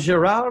is Jean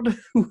Girard,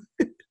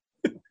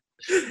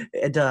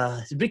 and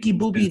Ricky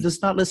Booby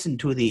does not listen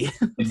to the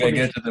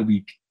Baguette of the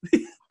week.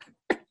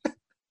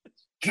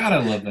 God, I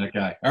love that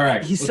guy. All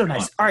right. He's so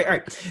nice. All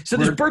right. So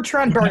there's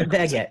Bertrand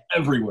Baguette.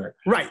 Everywhere.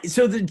 Right.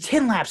 So the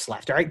 10 laps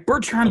left. All right.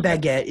 Bertrand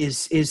Baguette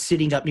is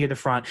sitting up near the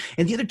front.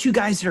 And the other 2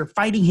 guys that are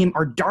fighting him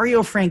are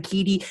Dario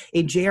Franchitti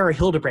and J.R.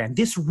 Hildebrand.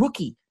 This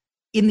rookie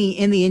in the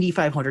Indy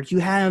 500, you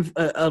have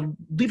a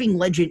living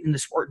legend in the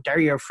sport,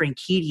 Dario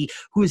Franchitti,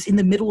 who is in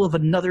the middle of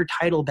another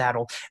title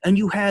battle, and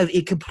you have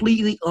a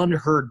completely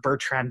unheard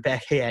Bertrand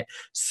Baguette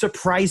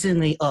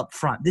surprisingly up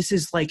front. This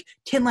is like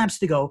 10 laps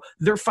to go.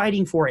 They're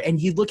fighting for it, and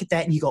you look at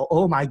that and you go,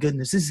 oh my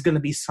goodness, this is going to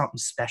be something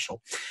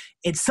special.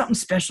 It's something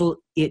special.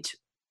 It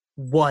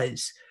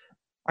was.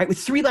 All right, with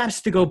 3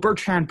 laps to go,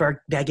 Bertrand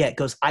Baguette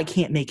goes, I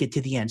can't make it to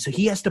the end, so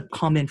he has to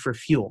come in for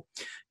fuel.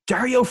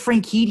 Dario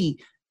Franchitti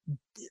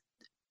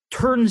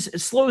turns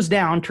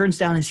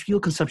down his fuel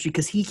consumption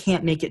because he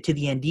can't make it to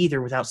the end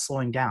either without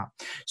slowing down.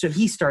 So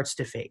he starts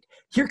to fade.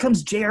 Here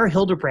comes J.R.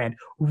 Hildebrand,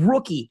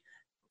 rookie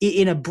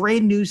in a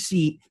brand new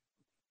seat,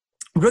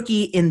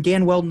 rookie in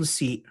Dan Weldon's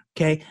seat,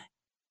 okay?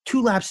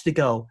 2 laps to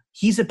go.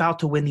 He's about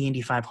to win the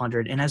Indy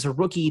 500. And as a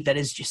rookie, that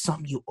is just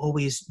something you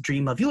always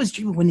dream of. You always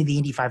dream of winning the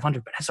Indy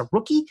 500, but as a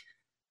rookie,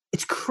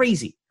 it's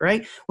crazy,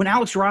 right? When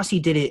Alex Rossi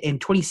did it in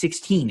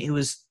 2016, it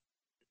was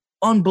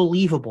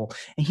unbelievable.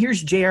 And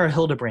here's J.R.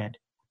 Hildebrand,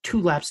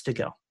 2 laps to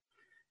go.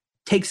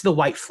 Takes the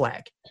white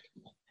flag.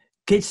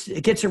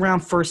 Gets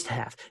around first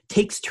half.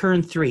 Takes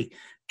turn 3.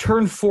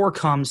 Turn 4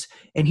 comes,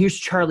 and here's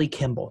Charlie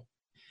Kimball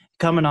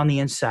coming on the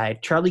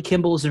inside. Charlie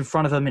Kimball is in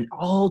front of him, and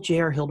all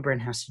J.R.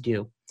 Hildebrand has to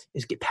do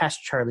is get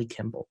past Charlie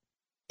Kimball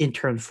in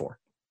turn 4.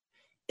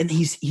 And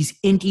he's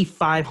Indy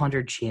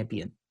 500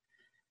 champion.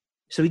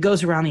 So he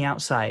goes around the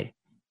outside,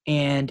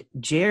 and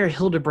J.R.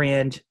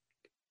 Hildebrand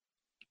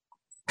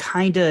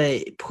kind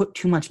of put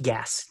too much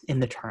gas in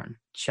the turn,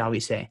 shall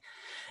we say.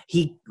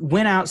 He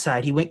went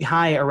outside. He went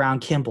high around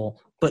Kimball,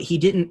 but he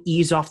didn't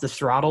ease off the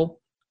throttle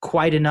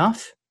quite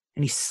enough,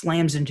 and he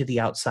slams into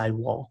the outside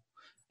wall.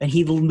 And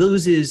he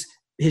loses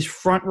his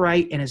front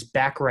right and his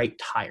back right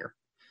tire.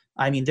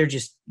 I mean,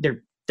 they're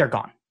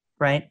gone,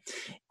 right?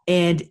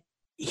 And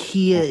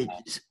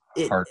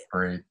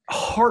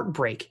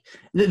heartbreak.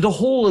 The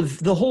whole of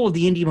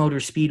the Indy Motor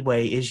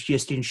Speedway is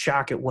just in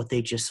shock at what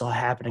they just saw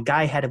happen. A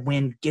guy had a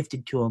win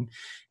gifted to him,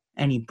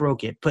 and he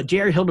broke it. But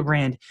J.R.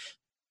 Hildebrand,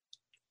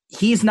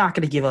 he's not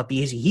going to give up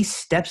easy. He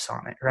steps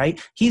on it, right?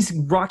 He's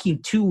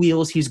rocking 2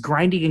 wheels. He's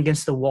grinding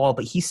against the wall,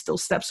 but he still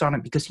steps on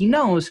it because he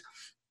knows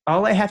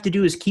all I have to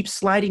do is keep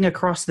sliding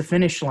across the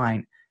finish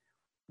line.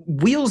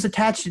 Wheels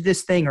attached to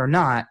this thing or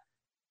not,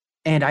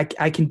 and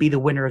I can be the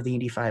winner of the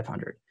Indy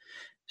 500.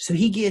 So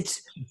he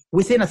gets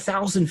within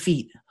 1,000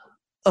 feet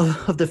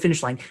of the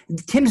finish line.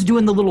 Tim's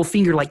doing the little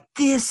finger like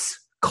this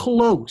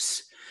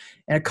close,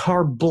 and a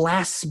car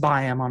blasts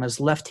by him on his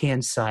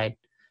left-hand side.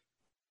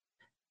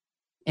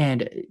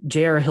 And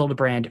J.R.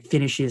 Hildebrand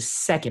finishes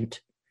second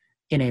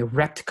in a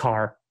wrecked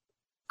car,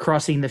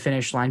 crossing the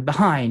finish line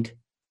behind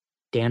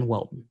Dan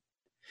Weldon.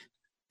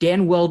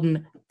 Dan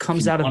Weldon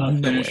comes out of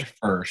nowhere.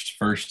 Finish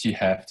first you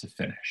have to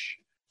finish.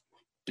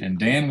 And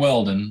Dan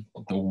Weldon,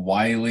 the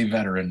wily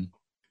veteran,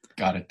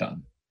 got it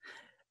done.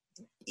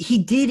 He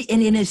did,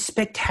 and in a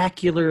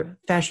spectacular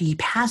fashion. He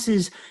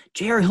passes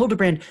J.R.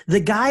 Hildebrand,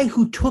 the guy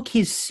who took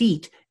his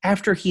seat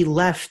after he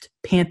left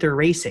Panther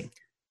Racing.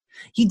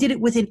 He did it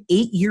with an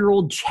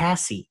 8-year-old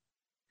chassis,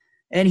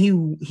 and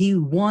he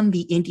won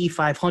the Indy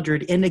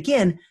 500. And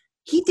again,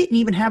 he didn't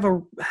even have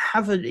a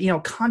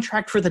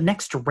contract for the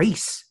next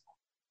race.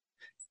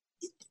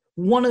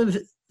 One of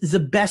the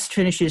best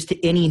finishes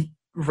to any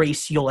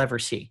race you'll ever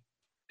see.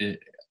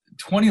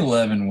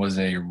 2011 was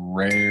a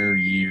rare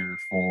year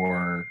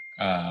for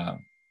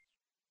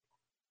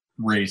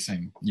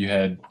racing. You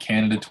had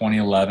Canada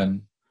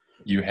 2011.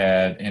 You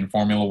had in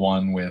Formula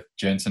One with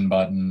Jenson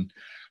Button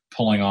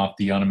pulling off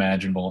the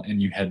unimaginable,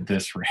 and you had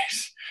this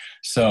race.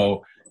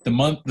 So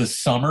the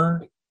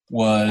summer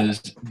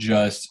was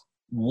just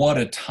what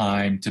a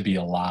time to be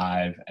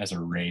alive as a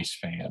race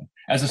fan.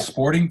 As a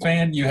sporting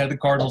fan, you had the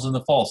Cardinals in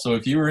the fall. So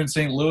if you were in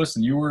St. Louis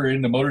and you were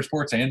into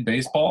motorsports and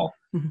baseball,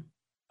 mm-hmm.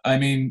 I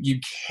mean, you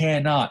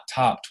cannot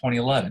top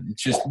 2011.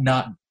 It's just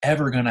not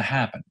ever going to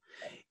happen.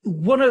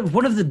 One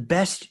of the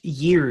best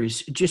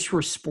years just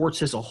for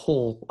sports as a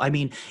whole. I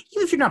mean,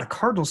 even if you're not a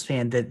Cardinals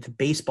fan, the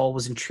baseball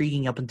was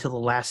intriguing up until the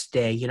last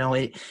day,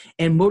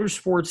 and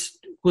motorsports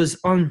was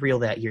unreal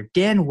that year.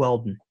 Dan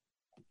Weldon,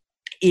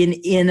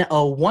 in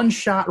a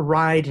one-shot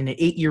ride in an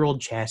 8-year-old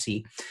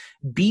chassis,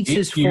 beats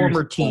his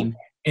former team.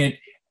 And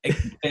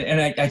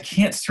I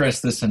can't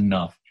stress this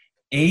enough.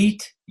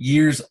 8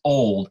 years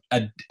old,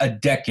 a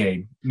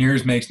decade,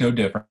 years makes no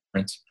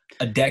difference,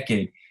 a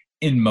decade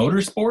in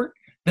motorsport,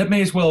 that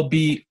may as well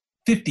be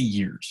 50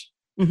 years.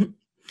 Mm-hmm.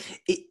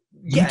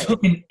 You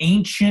took an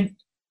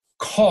ancient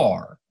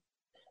car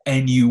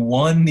and you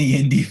won the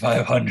Indy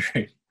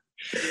 500.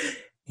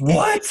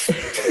 What?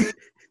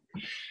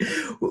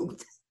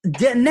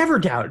 Never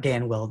doubt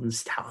Dan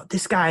Weldon's talent.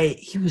 This guy,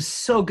 he was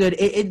so good.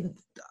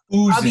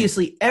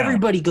 Obviously,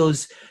 everybody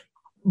goes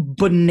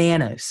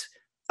bananas.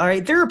 All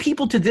right, there are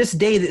people to this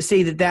day that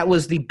say that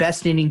was the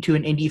best inning to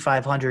an Indy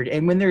 500,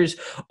 and when there's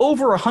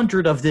over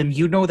 100 of them,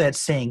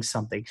 that's saying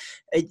something.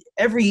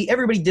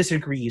 Everybody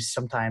disagrees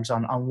sometimes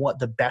on what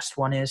the best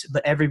one is,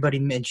 but everybody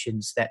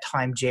mentions that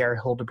time J.R.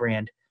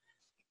 Hildebrand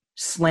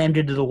slammed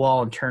into the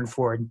wall and turned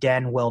forward, and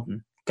Dan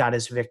Weldon got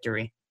his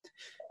victory.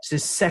 It's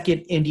his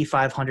second Indy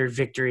 500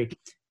 victory,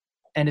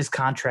 and his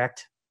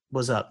contract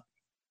was up.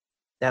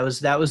 That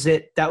was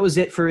it. That was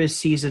it for his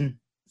season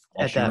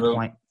at that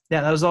point.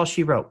 Yeah, that was all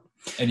she wrote.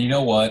 And you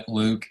know what,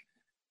 Luke?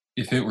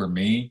 If it were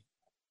me,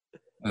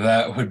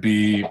 that would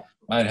be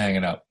 – I'd hang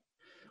it up.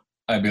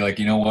 I'd be like,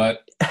 you know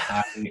what?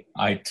 I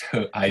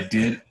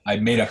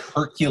made a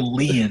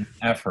Herculean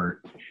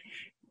effort.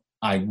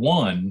 I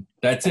won.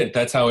 That's it.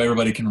 That's how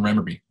everybody can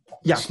remember me.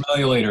 Yeah. Smell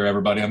you later,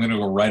 everybody. I'm going to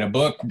go write a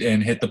book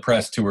and hit the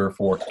press tour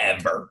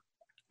forever.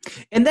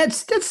 And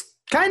that's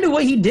kind of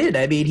what he did.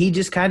 I mean, he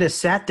just kind of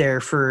sat there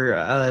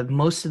for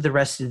most of the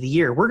rest of the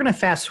year. We're going to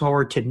fast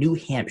forward to New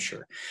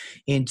Hampshire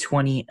in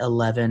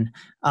 2011.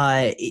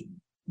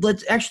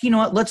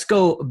 Let's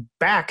go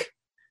back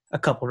a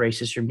couple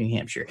races from New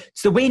Hampshire.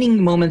 It's the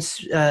waning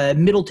moments,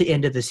 middle to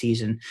end of the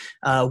season.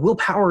 Will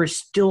Power is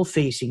still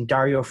facing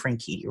Dario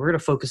Franchitti. We're going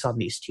to focus on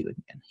these two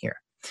again here.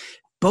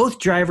 Both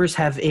drivers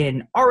have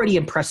an already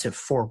impressive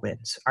 4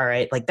 wins. All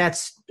right. Like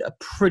that's a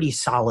pretty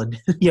solid,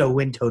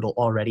 win total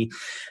already.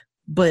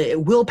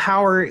 But Will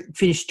Power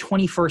finished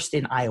 21st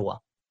in Iowa,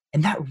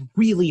 and that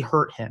really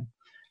hurt him.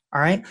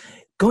 All right.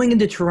 Going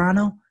into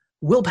Toronto,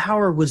 Will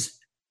Power was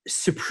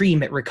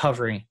supreme at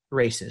recovering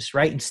races,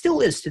 right? And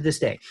still is to this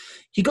day.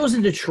 He goes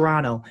into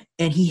Toronto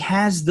and he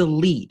has the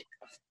lead,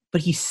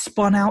 but he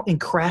spun out and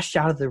crashed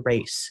out of the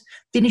race,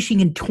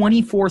 finishing in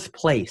 24th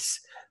place.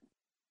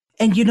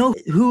 And you know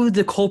who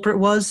the culprit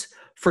was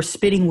for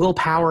spitting Will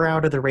Power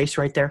out of the race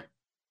right there?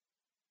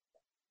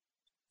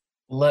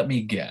 Let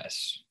me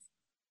guess.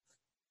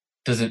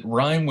 Does it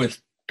rhyme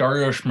with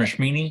Dario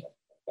Schmashmini?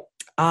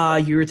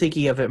 You were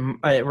thinking of it.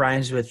 It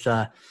rhymes with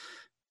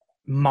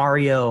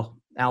Mario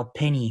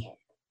Alpini.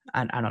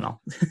 I don't know.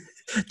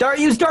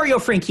 It was Dario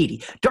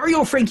Franchitti. Dario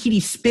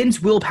Franchitti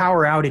spins Will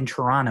Power out in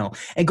Toronto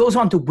and goes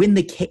on to win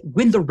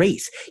the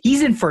race.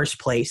 He's in first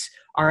place.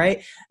 All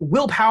right.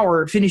 Will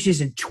Power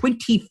finishes in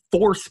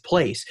 24th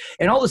place.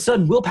 And all of a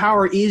sudden, Will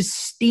Power is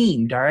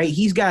steamed. All right.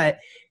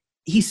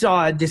 He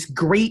saw this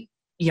great,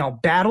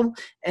 battle.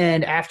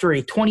 And after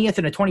a 20th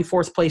and a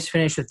 24th place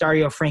finish with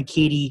Dario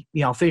Franchitti,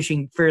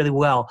 finishing fairly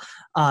well,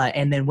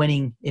 and then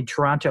winning in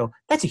Toronto,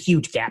 that's a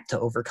huge gap to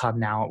overcome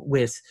now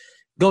with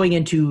going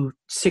into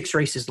 6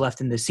 races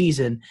left in the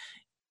season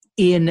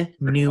in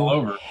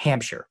New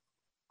Hampshire.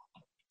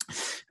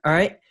 All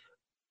right.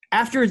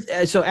 After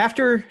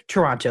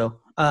Toronto,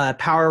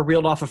 Power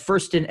reeled off a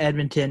first in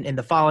Edmonton in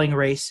the following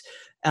race,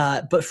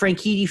 but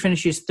Franchitti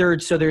finishes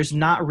 3rd, so there's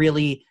not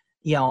really,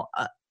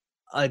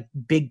 a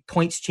big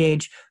points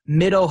change.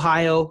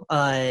 Mid-Ohio,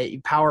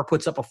 Power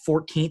puts up a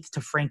 14th to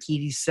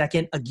Franchitti's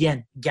 2nd.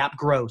 Again, gap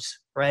grows,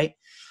 right?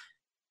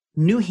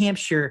 New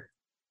Hampshire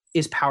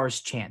is Power's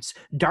chance.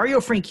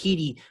 Dario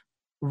Franchitti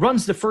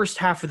runs the first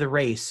half of the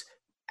race,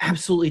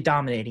 absolutely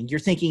dominating. You're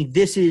thinking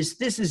this is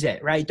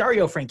it, right?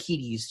 Dario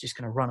Franchitti is just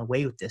going to run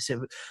away with this.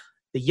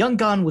 The young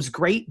gun was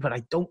great, but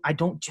I don't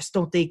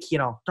think,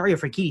 Dario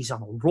Franchitti's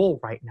on a roll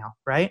right now,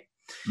 right?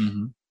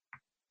 Mm-hmm.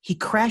 He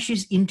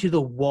crashes into the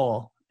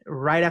wall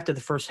right after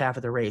the first half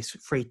of the race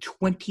for a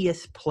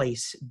 20th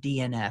place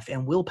DNF,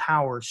 and Will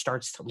Power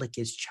starts to lick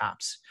his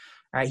chops.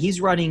 All right,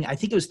 he's running, I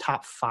think it was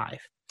top 5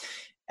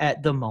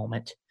 at the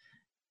moment.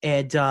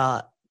 And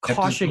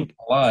caution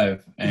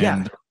alive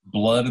and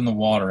blood in the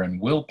water,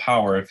 and Will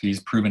Power, if he's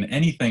proven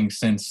anything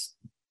since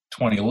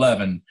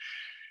 2011,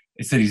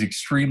 it's that he's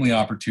extremely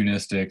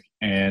opportunistic,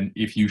 and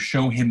if you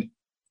show him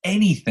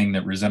anything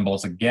that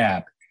resembles a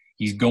gap,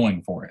 he's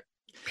going for it.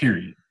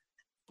 Period.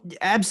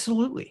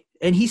 Absolutely.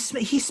 And he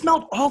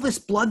smelled all this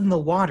blood in the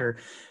water.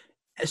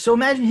 So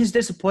imagine his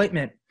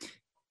disappointment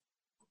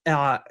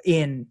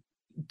in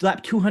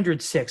lap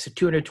 206 at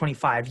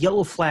 225.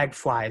 Yellow flag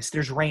flies.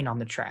 There's rain on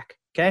the track.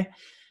 Okay?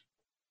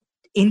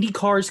 Indy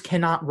cars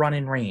cannot run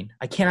in rain.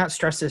 I cannot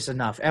stress this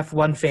enough.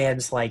 F1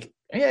 fans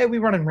we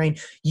run in rain.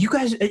 You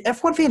guys,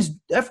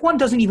 F1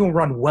 doesn't even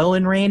run well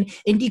in rain.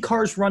 Indy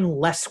cars run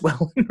less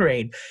well in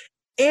rain.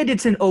 And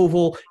it's an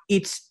oval.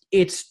 It's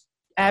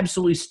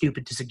absolutely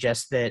stupid to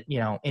suggest that,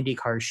 Indy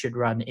cars should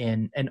run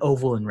in an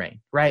oval in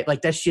rain, right?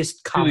 Like that's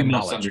just common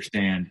knowledge. Must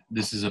understand.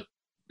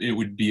 It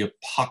would be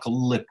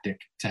apocalyptic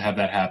to have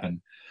that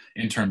happen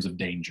in terms of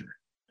danger.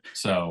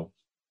 So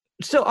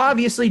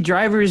obviously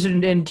drivers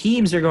and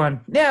teams are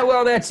going, yeah,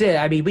 well, that's it.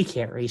 I mean, we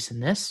can't race in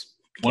this.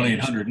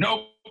 1-800,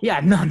 no. Yeah,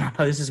 no.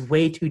 This is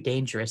way too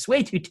dangerous.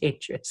 Way too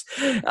dangerous.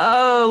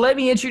 Oh, let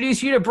me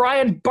introduce you to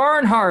Brian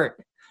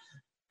Barnhart.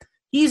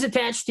 He's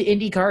attached to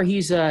INDYCAR.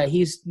 He's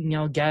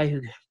a guy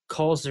who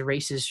calls the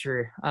races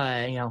for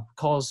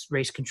calls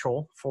race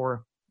control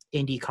for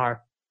INDYCAR.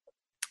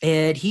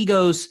 And he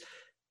goes,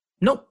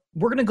 nope,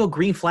 we're gonna go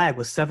green flag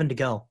with 7 to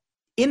go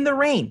in the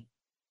rain.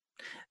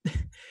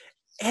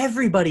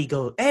 Everybody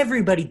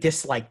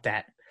disliked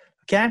that.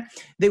 Okay,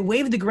 they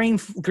waved the green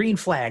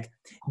flag.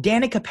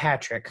 Danica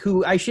Patrick,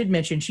 who I should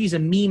mention, she's a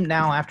meme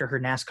now after her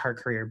NASCAR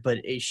career, but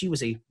she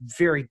was a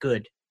very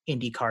good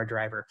INDYCAR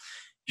driver.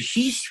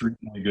 She's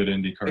extremely good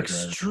INDYCAR driver.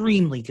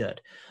 Extremely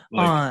good.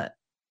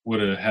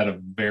 Would have had a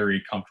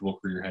very comfortable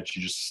career had she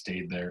just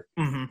stayed there.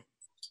 Mm-hmm.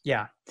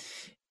 Yeah.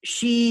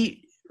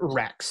 She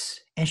wrecks,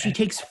 and she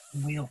takes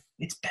 – Wheel.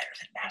 It's better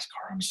than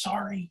NASCAR. I'm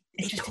sorry.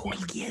 It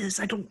totally is.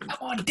 I don't –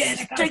 Come on,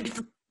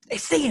 Danica.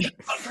 Stay in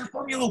it. For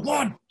Formula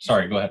One.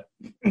 Sorry, go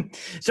ahead.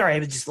 Sorry, I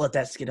would just let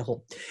that get a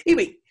hold.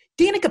 Anyway,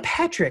 Danica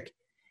Patrick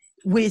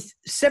with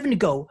 7 to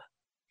go,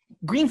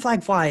 green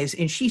flag flies,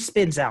 and she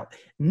spins out.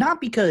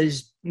 Not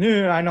because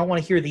I don't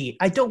want to hear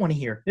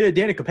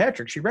Danica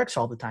Patrick. She wrecks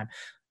all the time.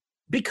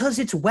 Because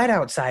it's wet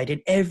outside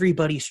and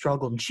everybody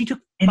struggled. And she took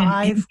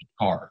 5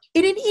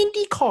 in an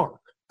Indy car.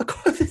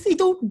 They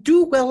don't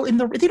do well they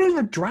don't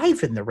even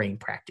drive in the rain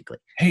practically.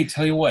 Hey,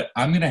 tell you what,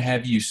 I'm going to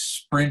have you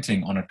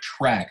sprinting on a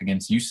track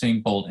against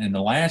Usain Bolt. And in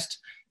the last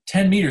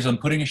 10 meters, I'm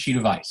putting a sheet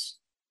of ice.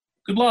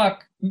 Good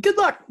luck. Good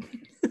luck.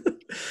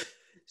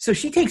 So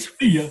she takes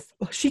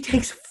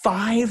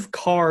 5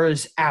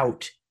 cars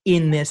out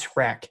in this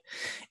wreck.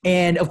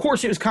 And of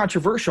course it was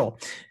controversial.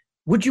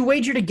 Would you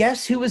wager to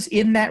guess who was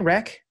in that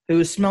wreck? who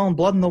was smelling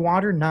blood in the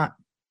water not,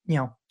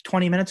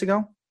 20 minutes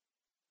ago?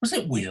 Was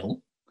it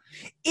Will?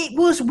 It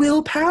was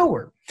Will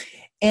Power.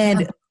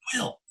 And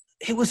Will.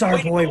 it was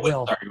our boy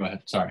Will. Sorry, go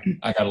ahead. Sorry.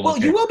 I got to look.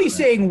 Well, you will be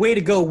saying way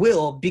to go,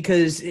 Will,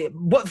 because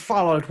what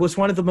followed was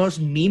one of the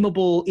most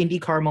memeable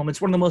IndyCar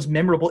moments, one of the most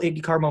memorable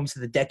IndyCar moments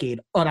of the decade,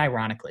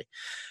 unironically.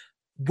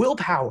 Will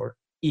Power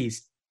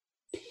is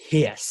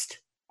pissed,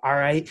 all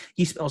right?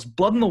 He smells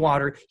blood in the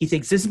water. He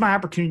thinks this is my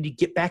opportunity to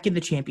get back in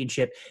the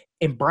championship.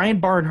 And Brian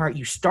Barnhart,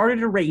 you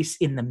started a race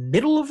in the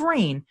middle of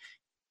rain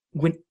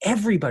when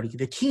everybody,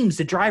 the teams,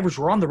 the drivers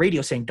were on the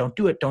radio saying, don't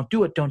do it, don't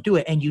do it, don't do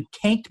it. And you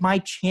tanked my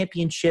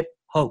championship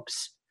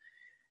hopes.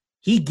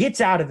 He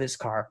gets out of his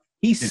car.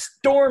 He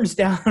storms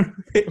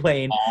down pit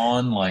lane.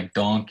 On like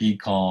Donkey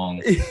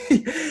Kong.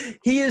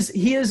 He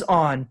is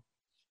on.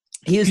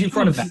 He is in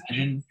front of.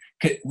 Imagine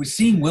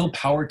seeing Will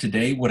Power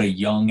today. What a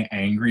young,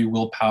 angry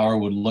Will Power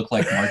would look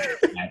like marching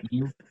at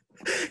you.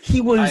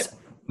 He was.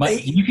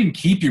 You can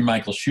keep your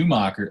Michael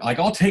Schumacher. Like,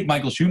 I'll take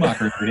Michael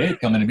Schumacher every day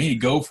coming to me.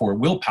 Go for it.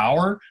 Will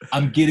Power,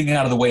 I'm getting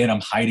out of the way and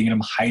I'm hiding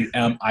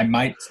and I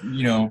might,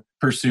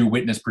 pursue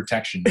witness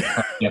protection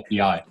from the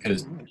FBI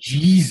because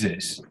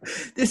Jesus.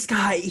 This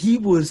guy, he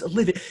was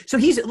livid. So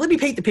let me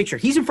paint the picture.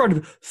 He's in front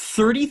of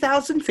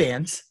 30,000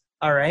 fans,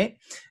 all right?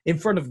 In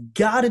front of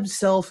God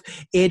himself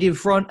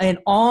and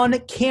on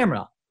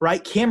camera,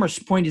 right? Cameras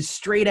pointed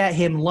straight at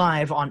him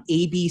live on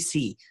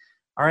ABC.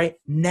 All right,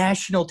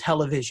 national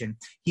television.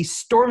 He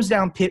storms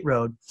down pit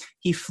road.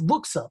 He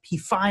looks up. He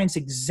finds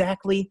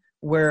exactly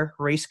where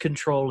race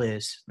control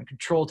is, the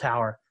control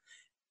tower.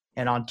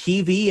 And on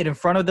TV and in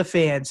front of the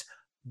fans,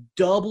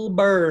 double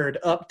bird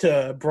up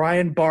to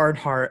Brian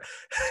Barnhart,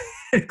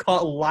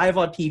 caught live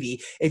on TV.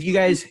 If you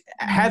guys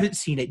haven't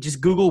seen it, just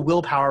Google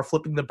Will Power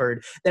flipping the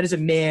bird. That is a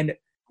man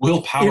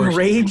Will Power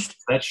enraged.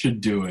 That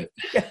should do it.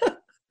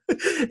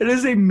 It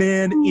is a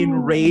man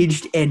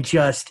enraged and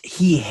just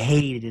he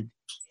hated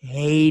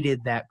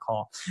that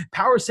call.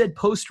 Power said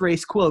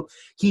post-race, quote,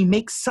 he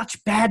makes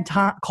such bad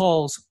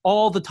calls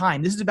all the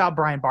time. This is about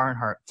Brian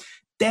Barnhart.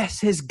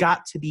 This has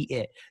got to be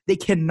it. They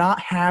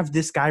cannot have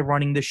this guy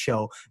running the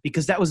show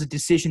because that was a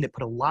decision that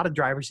put a lot of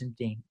drivers in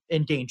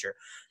danger.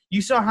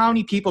 You saw how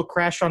many people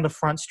crashed on the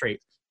front straight.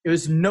 It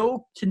was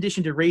no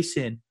condition to race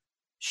in.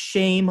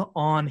 Shame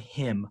on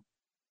him.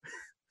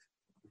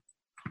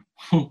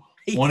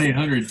 1-800.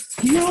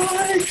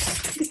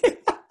 Yikes!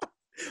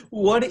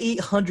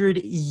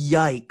 1-800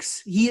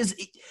 yikes.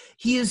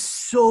 He is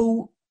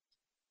so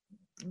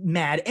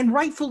mad, and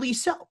rightfully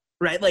so,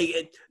 right?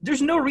 Like,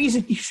 there's no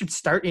reason you should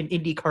start an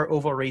IndyCar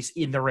oval race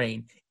in the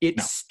rain.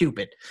 It's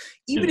stupid.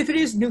 Even if it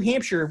is New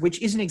Hampshire,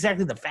 which isn't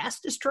exactly the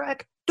fastest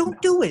track,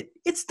 don't do it.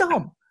 It's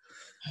dumb.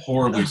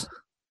 Horribly.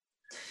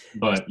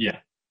 But yeah.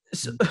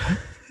 So, but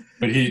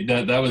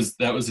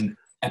that was an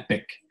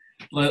epic.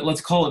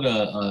 Let's call it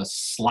a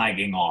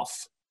slagging off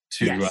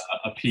to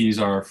appease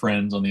our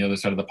friends on the other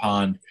side of the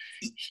pond.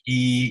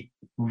 He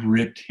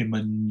ripped him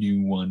a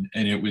new one,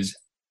 and it was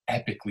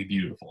epically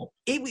beautiful.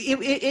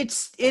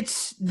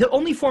 It's the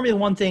only Formula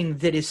One thing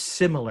that is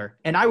similar,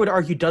 and I would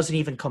argue doesn't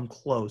even come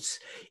close,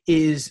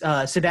 is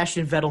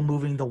Sebastian Vettel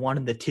moving the 1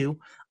 and the 2.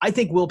 I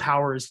think Will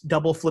Power's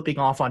double flipping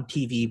off on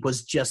TV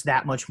was just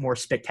that much more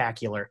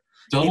spectacular.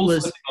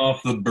 Flipping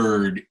off the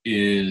bird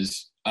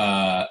is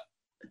the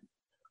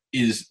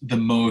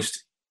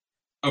most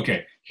 –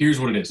 okay,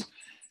 here's what it is.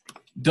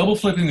 Double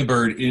flipping the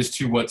bird is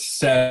to what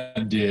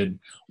Seb did,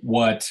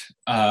 what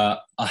a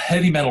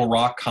heavy metal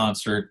rock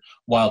concert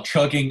while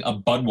chugging a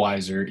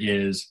Budweiser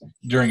is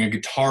during a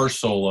guitar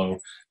solo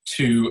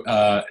to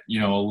a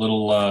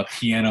little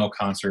piano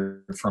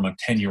concert from a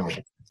 10-year-old.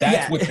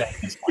 That's what that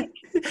is like.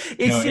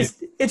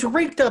 It's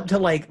ranked up to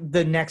like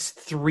the next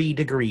 3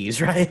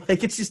 degrees, right?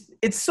 Like it's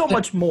so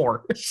much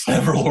more.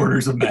 Several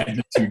orders of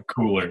magnitude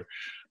cooler.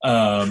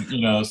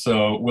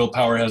 So Will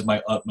Power has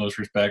my utmost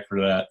respect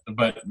for that.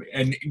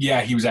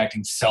 He was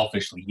acting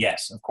selfishly,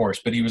 yes, of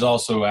course, but he was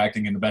also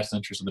acting in the best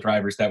interest of the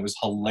drivers. That was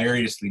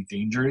hilariously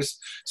dangerous.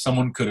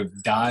 Someone could have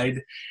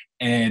died,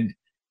 and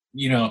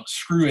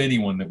screw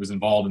anyone that was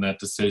involved in that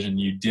decision.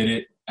 You did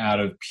it out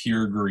of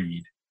pure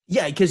greed.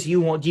 Yeah, because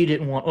you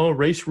didn't want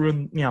race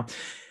ruin.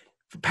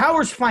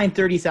 Power's fined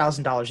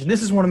 $30,000, and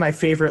this is one of my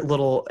favorite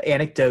little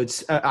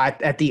anecdotes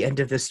at the end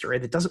of this story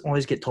that doesn't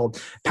always get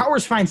told.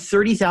 Power's fined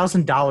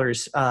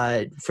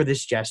 $30,000 for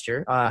this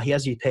gesture. He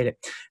hasn't paid it.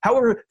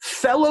 However,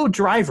 fellow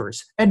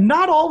drivers, and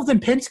not all of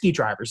them Penske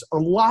drivers, a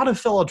lot of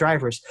fellow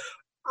drivers,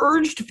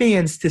 urged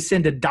fans to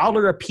send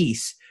 $1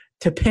 apiece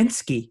to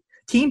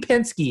Team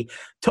Penske,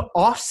 to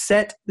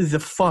offset the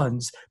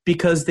funds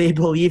because they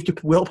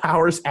believed Will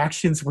Power's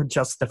actions were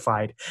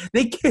justified.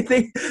 They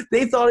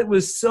thought it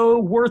was so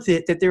worth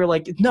it that they were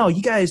like, no,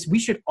 you guys, we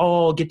should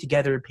all get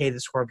together and pay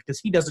this for him because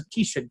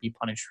he shouldn't be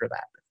punished for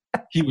that.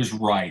 He was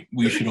right.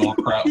 We should all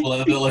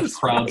let's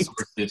crowdsource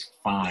this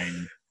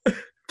fine. So,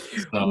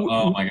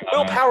 oh my God.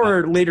 Will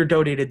Power later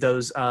donated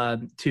those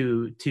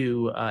to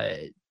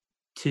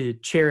to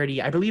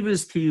charity. I believe it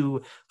was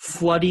to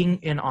flooding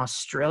in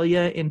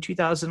Australia in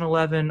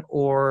 2011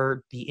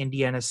 or the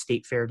Indiana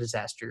State Fair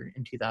disaster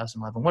in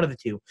 2011, one of the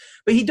two.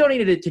 But he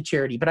donated it to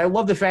charity. But I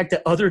love the fact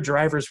that other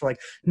drivers were like,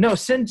 no,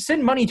 send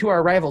money to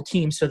our rival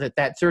team so that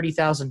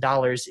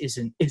 $30,000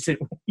 isn't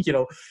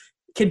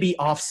can be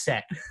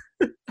offset.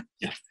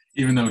 Yeah,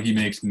 even though he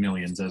makes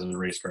millions as a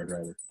race car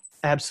driver.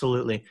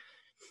 Absolutely.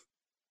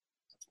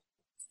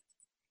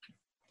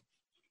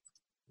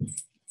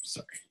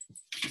 Sorry.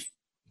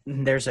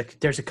 There's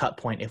a cut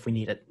point if we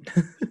need it.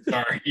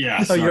 Sorry. Yeah.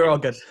 No, sorry. you're all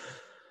good.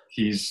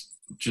 He's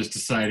just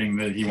deciding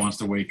that he wants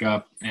to wake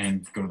up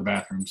and go to the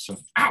bathroom. So,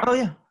 ow! Oh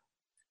yeah.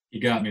 He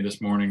got me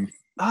this morning.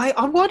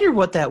 I wonder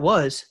what that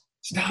was.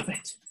 Stop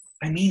it!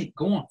 I mean it.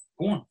 Go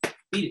on.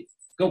 Beat it.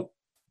 Go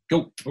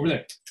over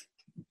there.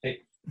 Hey.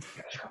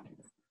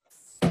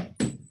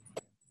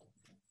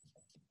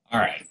 All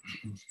right.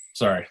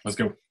 Sorry. Let's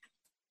go.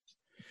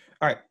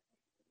 All right.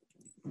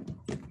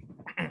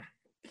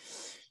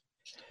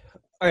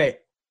 All right.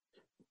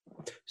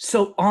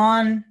 So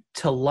on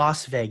to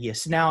Las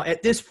Vegas. Now,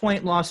 at this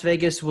point, Las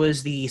Vegas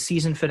was the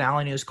season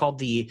finale, and it was called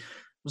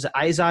was it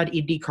IZOD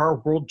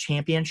INDYCAR World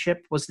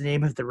Championship was the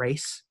name of the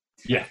race.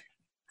 Yeah.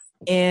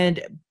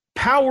 And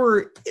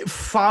Power,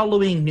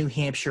 following New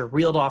Hampshire,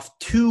 reeled off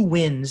 2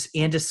 wins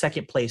and a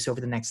second place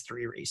over the next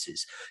 3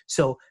 races.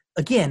 So,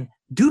 again,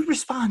 dude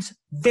responds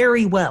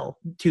very well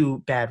to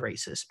bad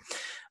races.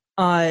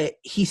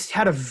 He's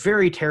had a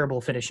very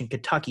terrible finish in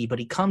Kentucky, but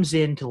he comes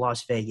into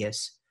Las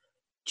Vegas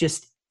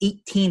just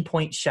 18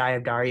 points shy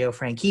of Dario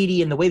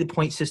Franchitti. And the way the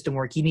point system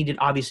worked, he needed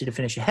obviously to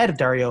finish ahead of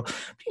Dario.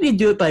 He didn't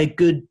do it by a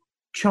good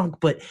chunk,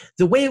 but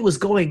the way it was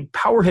going,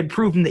 Power had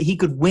proven that he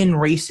could win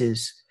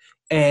races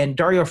and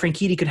Dario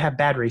Franchitti could have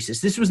bad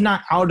races. This was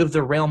not out of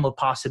the realm of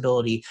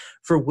possibility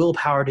for Will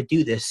Power to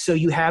do this. So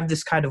you have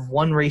this kind of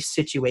one race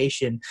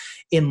situation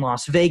in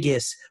Las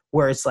Vegas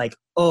where it's like,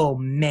 oh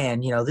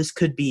man, this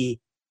could be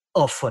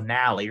a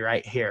finale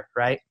right here,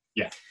 right?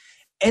 Yeah.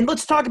 And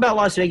let's talk about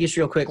Las Vegas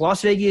real quick.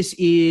 Las Vegas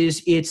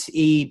it's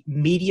a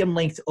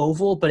medium-length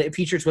oval, but it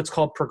features what's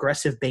called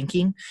progressive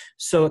banking.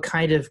 So it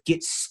kind of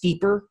gets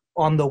steeper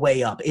on the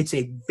way up. It's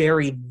a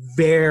very,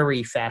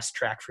 very fast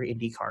track for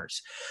Indy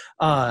cars.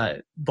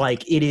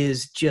 It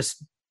is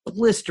just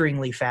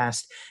blisteringly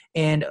fast.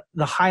 And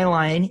the high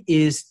line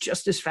is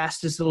just as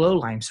fast as the low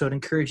line. So it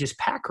encourages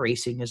pack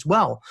racing as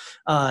well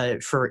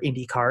for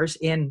Indy cars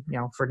and,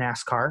 for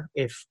NASCAR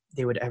if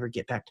they would ever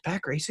get back to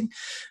pack racing.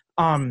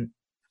 And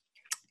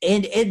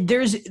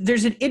there's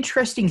an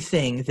interesting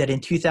thing that in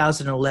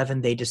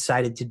 2011 they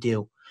decided to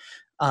do,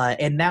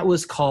 and that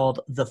was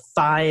called the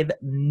 $5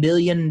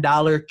 million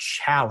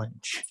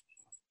challenge.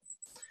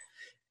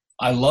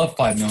 I love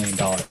 $5 million.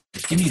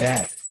 Give me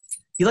that.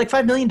 You like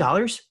 $5 million?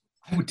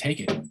 I would take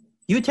it.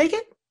 You would take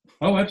it?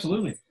 Oh,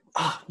 absolutely.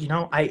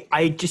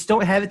 I just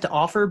don't have it to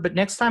offer, but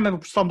next time I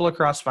stumble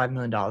across $5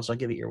 million, I'll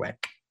give it your way.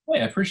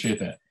 Hey, I appreciate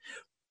that.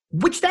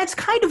 Which that's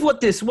kind of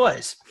what this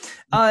was.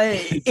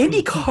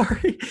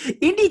 INDYCAR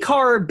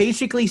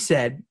basically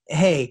said,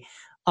 hey,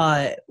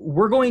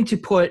 we're going to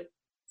put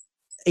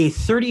a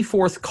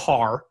 34th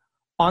car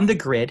on the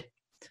grid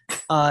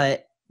to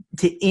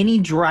any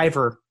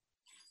driver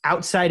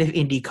outside of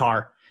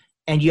INDYCAR,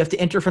 and you have to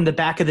enter from the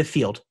back of the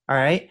field, all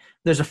right?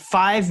 There's a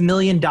 $5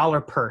 million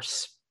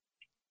purse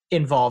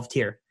involved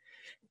here.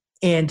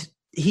 And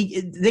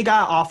they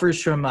got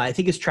offers from I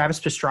think it's Travis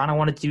Pastrana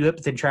wanted to do it,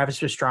 but then Travis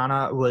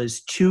Pastrana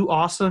was too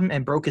awesome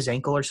and broke his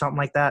ankle or something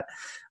like that.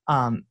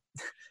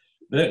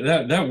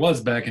 That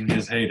was back in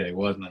his heyday,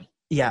 wasn't it?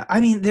 Yeah,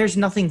 I mean, there's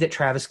nothing that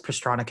Travis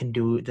Pastrana can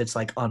do that's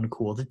like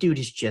uncool. The dude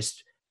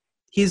is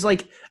he's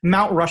like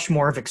Mount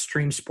Rushmore of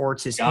extreme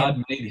sports.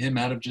 God made him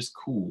out of just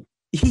cool.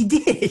 He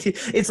did.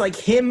 It's like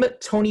him,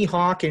 Tony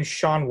Hawk, and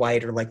Shaun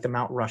White are like the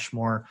Mount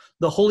Rushmore,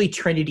 the holy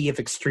trinity of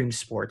extreme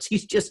sports.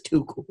 He's just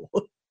too cool.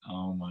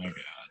 Oh, my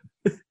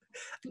God.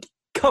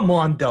 Come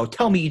on, though.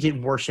 Tell me you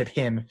didn't worship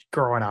him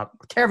growing up.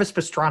 Travis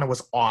Pastrana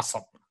was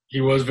awesome. He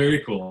was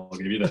very cool. I'll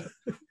give you that.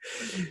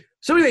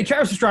 So anyway,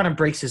 Travis Pastrana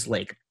breaks his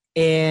leg.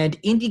 And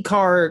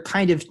INDYCAR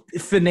kind of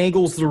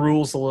finagles the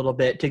rules a little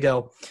bit to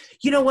go,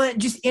 you know what?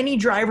 Just any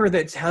driver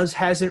that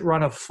hasn't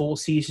run a full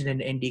season in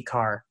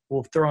INDYCAR,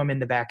 we'll throw him in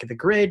the back of the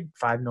grid,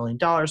 $5 million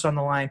on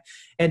the line.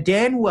 And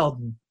Dan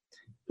Weldon,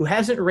 who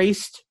hasn't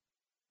raced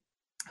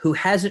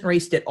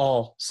at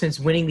all since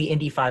winning the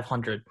Indy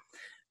 500,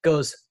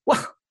 goes,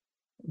 well,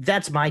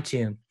 that's my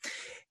tune.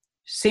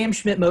 Sam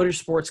Schmidt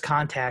Motorsports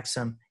contacts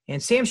him.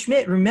 And Sam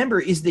Schmidt, remember,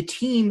 is the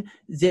team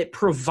that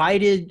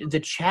provided the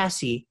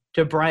chassis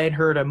to Brian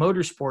Herta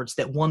Motorsports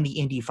that won the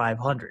Indy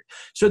 500.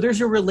 So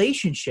there's a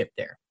relationship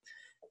there.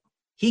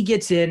 He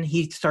gets in,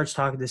 he starts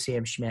talking to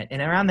Sam Schmidt.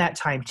 And around that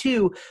time,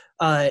 too,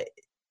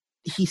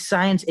 he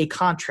signs a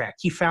contract.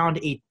 He found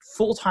a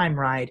full-time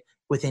ride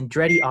with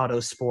Andretti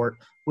Autosport,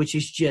 which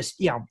is just,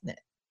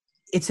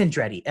 it's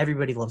Andretti.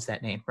 Everybody loves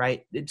that name,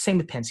 right? Same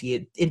with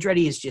Penske.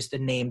 Andretti is just a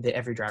name that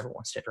every driver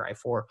wants to drive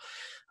for.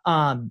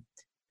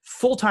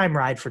 Full-time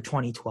ride for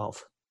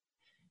 2012.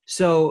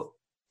 So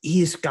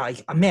he's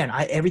got, man,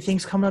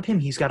 everything's coming up him.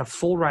 He's got a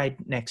full ride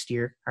next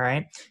year. All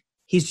right.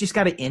 He's just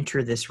got to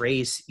enter this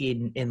race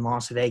in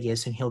Las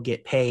Vegas and he'll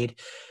get paid.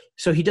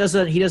 So he does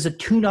a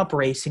tune-up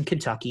race in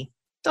Kentucky.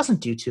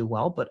 Doesn't do too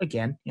well, but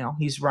again,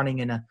 he's running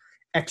in a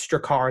extra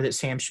car that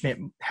Sam Schmidt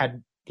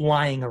had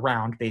lying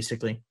around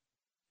basically.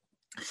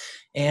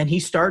 And he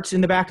starts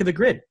in the back of the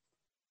grid.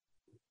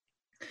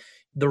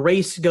 The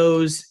race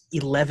goes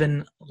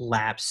 11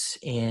 laps,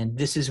 and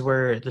this is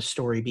where the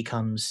story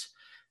becomes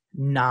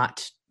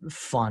not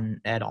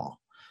fun at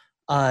all.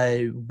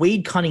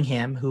 Wade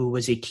Cunningham, who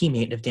was a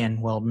teammate of Dan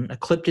Wheldon,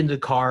 clipped into the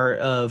car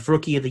of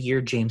Rookie of the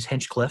Year James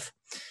Hinchcliffe.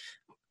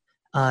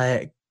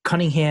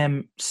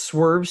 Cunningham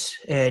swerves,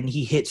 and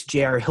he hits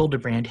J.R.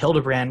 Hildebrand.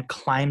 Hildebrand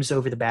climbs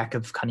over the back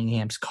of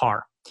Cunningham's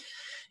car.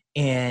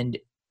 And,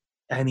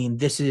 I mean,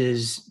 this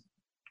is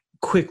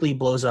quickly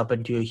blows up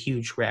into a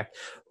huge wreck.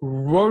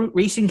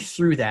 Racing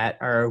through that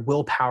are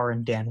Will Power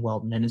and Dan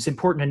Wheldon. And it's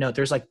important to note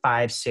there's like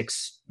 5,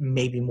 6,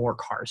 maybe more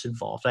cars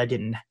involved. I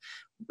didn't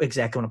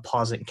exactly want to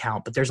pause it and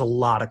count, but there's a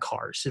lot of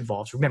cars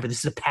involved. Remember,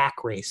 this is a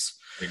pack race.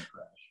 Big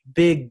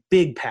crash.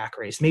 Big pack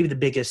race. Maybe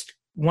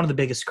one of the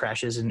biggest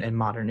crashes in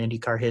modern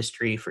IndyCar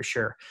history for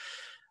sure.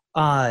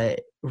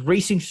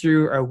 Racing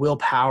through are Will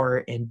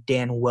Power and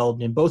Dan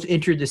Wheldon, and both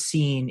entered the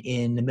scene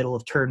in the middle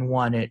of turn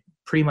 1 at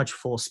pretty much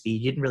full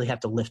speed. You didn't really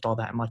have to lift all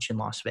that much in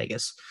Las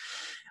Vegas.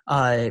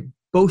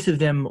 Both of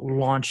them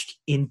launched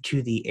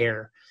into the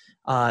air.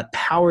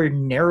 Power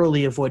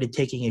narrowly avoided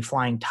taking a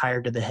flying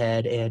tire to the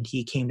head, and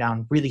he came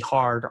down really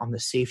hard on the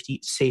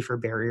safer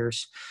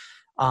barriers.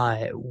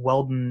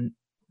 Wheldon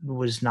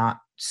was not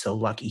so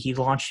lucky. He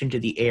launched into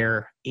the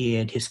air,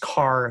 and his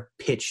car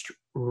pitched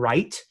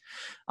right.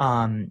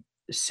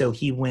 So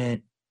he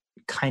went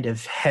kind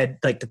of head,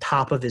 like the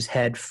top of his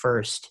head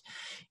first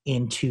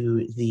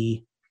into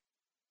the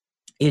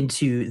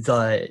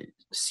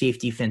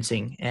safety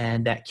fencing,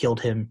 and that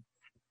killed him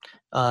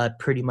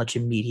pretty much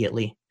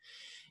immediately.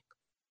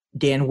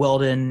 Dan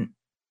Wheldon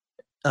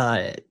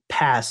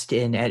passed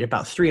in at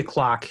about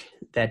 3:00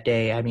 that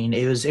day. I mean,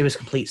 it was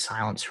complete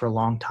silence for a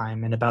long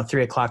time. And about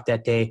 3:00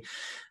 that day,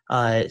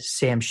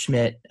 Sam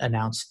Schmidt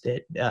announced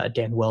that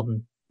Dan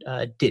Wheldon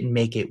didn't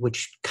make it,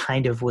 which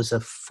kind of was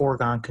a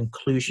foregone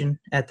conclusion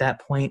at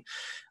that point.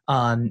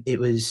 It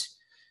was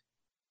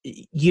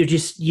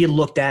you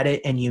looked at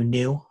it and you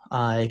knew.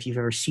 If you've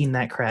ever seen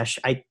that crash,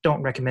 I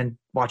don't recommend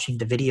watching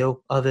the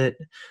video of it.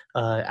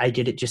 I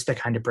did it just to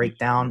kind of break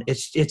down.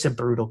 It's a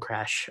brutal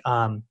crash.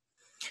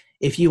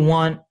 If you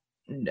want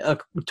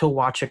to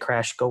watch a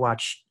crash, go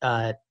watch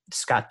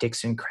Scott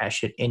Dixon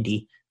crash at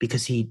Indy,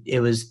 because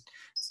it was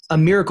a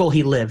miracle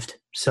he lived.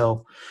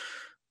 So,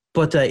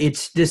 but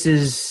this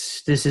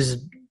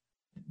is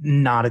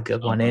not a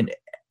good one, and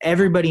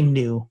everybody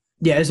knew.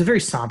 Yeah, it was a very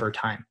somber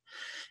time.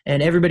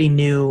 And everybody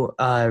knew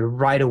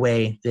right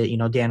away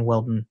that, Dan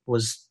Wheldon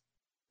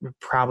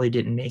probably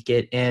didn't make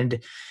it. And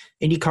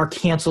IndyCar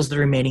cancels the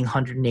remaining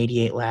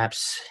 188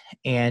 laps.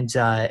 And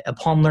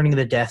upon learning of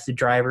the death, the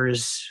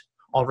drivers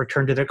all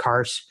returned to their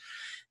cars.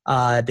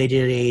 They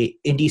did a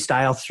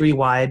Indy-style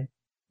 3-wide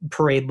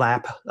parade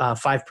lap,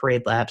 5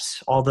 parade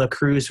laps. All the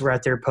crews were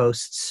at their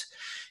posts.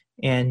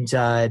 And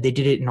they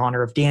did it in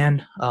honor of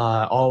Dan.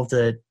 All of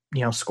the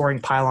scoring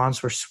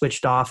pylons were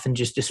switched off and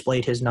just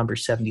displayed his number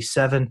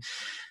 77.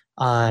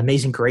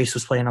 Amazing Grace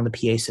was playing on the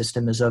PA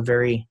system. Is a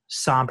very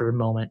somber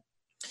moment.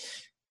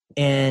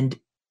 And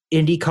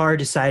IndyCar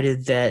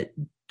decided that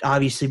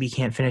obviously we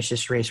can't finish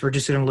this race. We're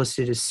just going to list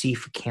it as C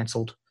for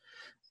canceled.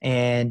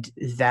 And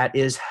that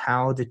is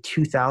how the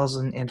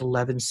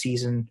 2011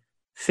 season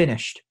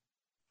finished.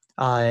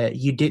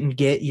 You didn't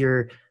get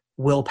your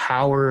Will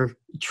Power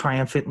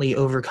triumphantly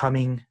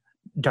overcoming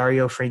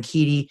Dario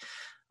Franchitti.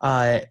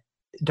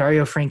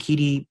 Dario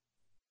Franchitti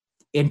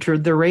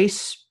entered the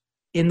race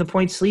in the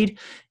points lead,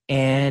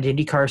 and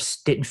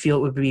IndyCar didn't feel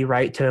it would be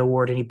right to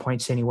award any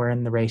points anywhere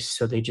in the race,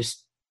 so they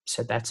just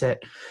said that's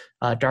it.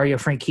 Dario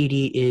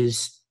Franchitti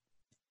is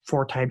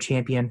 4-time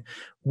champion.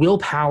 Will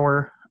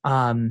Power,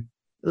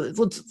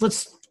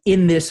 let's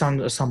end this on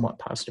a somewhat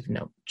positive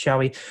note, shall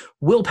we?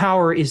 Will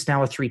Power is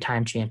now a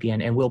 3-time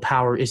champion, and Will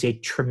Power is a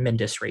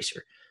tremendous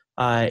racer.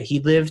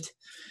 He lived,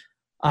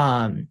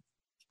 and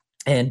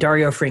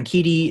Dario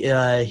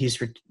Franchitti,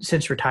 he's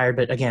since retired,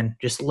 but again,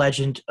 just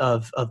legend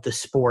of the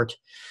sport.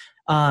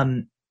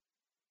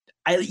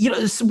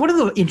 It's one of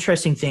the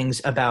interesting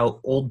things about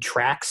old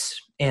tracks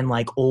and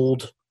like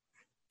old,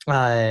 some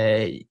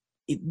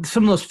of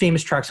the most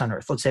famous tracks on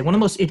earth. Let's say one of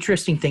the most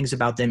interesting things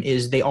about them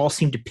is they all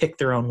seem to pick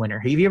their own winner.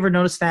 Have you ever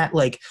noticed that?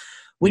 Like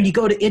when you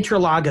go to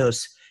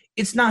Interlagos,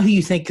 it's not who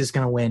you think is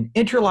going to win.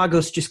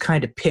 Interlagos just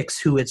kind of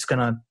picks who it's going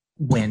to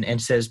win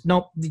and says,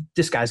 nope,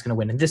 this guy's going to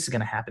win and this is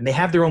going to happen. They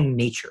have their own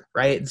nature,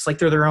 right? It's like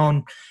they're their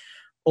own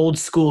old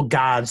school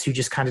gods who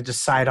just kind of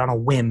decide on a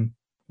whim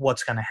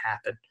what's going to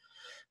happen.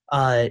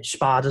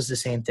 Spa does the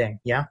same thing.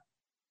 Yeah.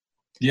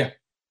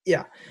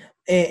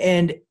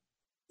 And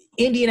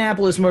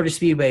Indianapolis Motor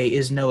Speedway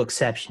is no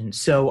exception.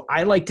 So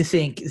I like to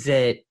think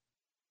that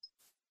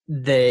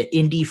the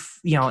Indy,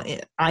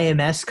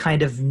 IMS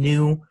kind of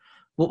knew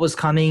was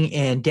coming,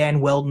 and Dan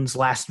Weldon's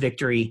last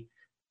victory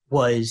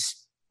was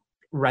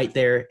right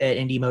there at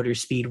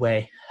Indianapolis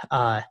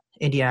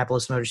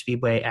Motor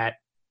Speedway at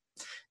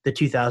the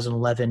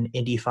 2011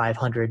 Indy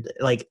 500.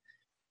 Like,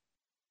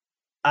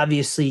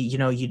 obviously,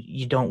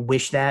 you don't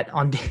wish that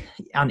on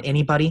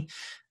anybody,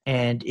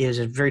 and it was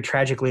a very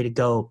tragic way to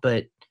go.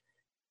 But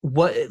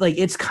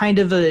it's kind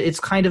of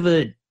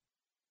a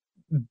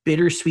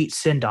bittersweet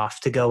send off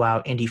to go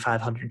out Indy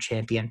 500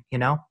 champion.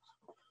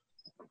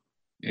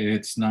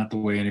 It's not the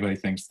way anybody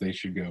thinks they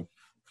should go.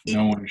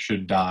 No one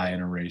should die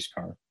in a race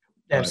car.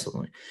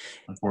 Absolutely.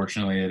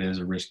 Unfortunately, it is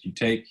a risk you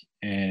take,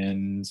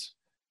 and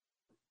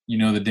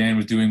that Dan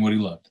was doing what he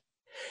loved.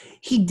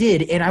 He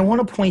did, and I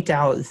want to point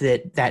out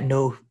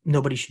that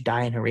nobody should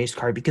die in a race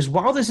car, because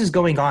while this is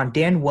going on,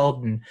 Dan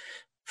Weldon,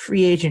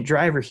 free agent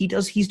driver,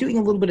 he's doing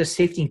a little bit of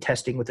safety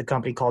testing with a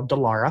company called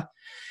Dallara,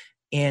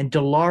 and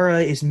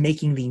Dallara is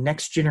making the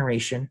next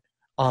generation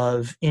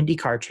of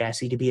IndyCar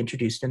chassis to be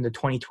introduced in the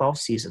 2012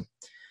 season,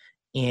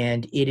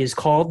 and it is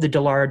called the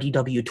Dallara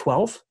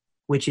DW12,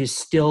 which is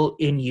still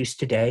in use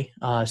today.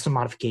 Some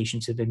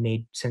modifications have been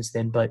made since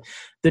then, but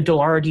the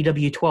Dallara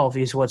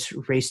DW12 is what's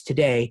raced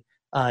today.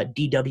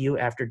 DW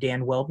after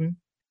Dan Weldon,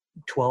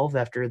 12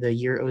 after the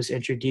year it was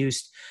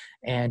introduced,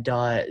 and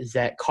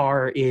that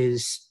car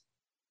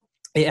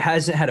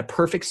hasn't had a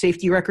perfect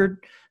safety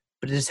record,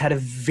 but it has had a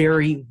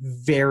very,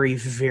 very,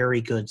 very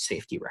good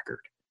safety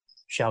record,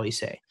 shall we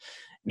say.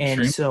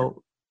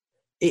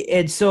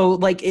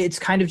 It's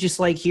kind of just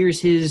like, here's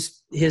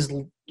his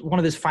one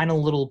of his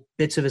final little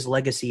bits of his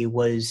legacy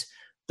was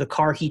the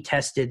car he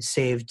tested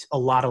saved a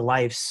lot of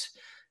lives.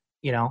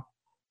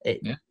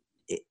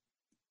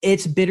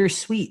 It's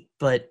bittersweet,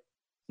 but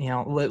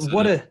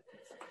it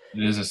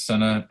is a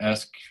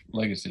Senna-esque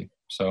legacy.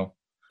 So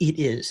it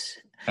is.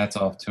 Hats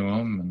off to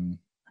him, and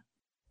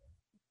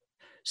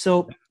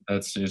so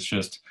it's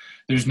just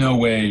there's no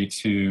way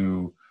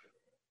to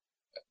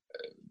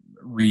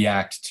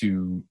react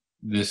to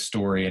this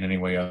story in any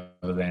way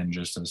other than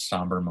just a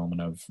somber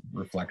moment of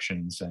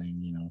reflection,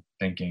 saying,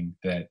 thinking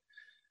that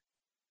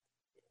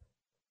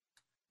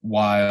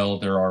while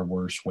there are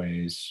worse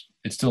ways,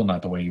 it's still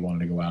not the way you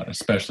wanted to go out,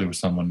 especially with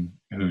someone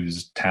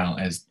whose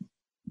talent, as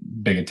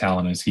big a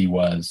talent as he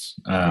was.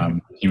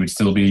 He would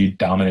still be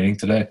dominating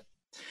today.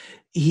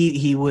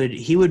 He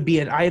would be,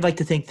 and I'd like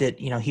to think that,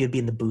 he would be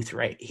in the booth,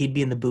 right? He'd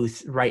be in the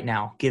booth right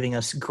now, giving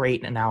us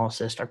great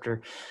analysis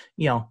after,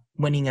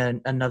 winning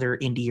another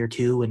Indy or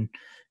two, and,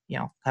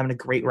 having a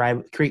great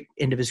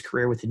end of his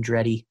career with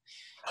Andretti.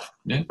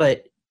 Yeah.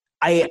 But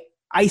I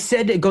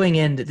said going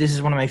in that this is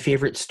one of my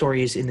favorite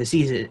stories in the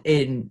season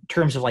in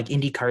terms of like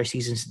IndyCar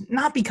seasons,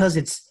 not because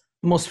it's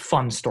the most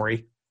fun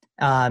story.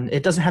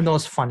 It doesn't have the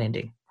most fun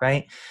ending,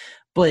 right?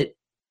 But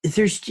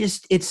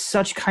it's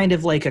such kind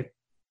of like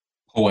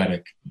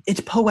poetic. It's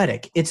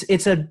poetic.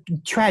 It's a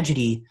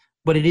tragedy,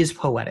 but it is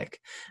poetic.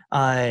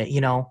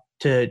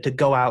 To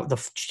go out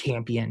the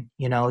champion,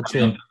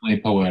 Definitely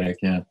poetic,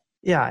 yeah.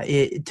 Yeah,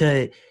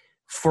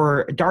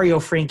 for Dario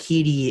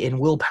Franchitti and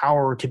Will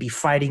Power to be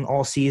fighting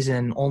all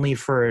season, only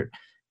for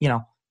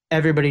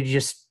everybody to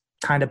just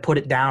kind of put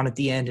it down at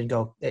the end and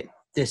go, hey,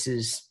 this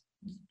is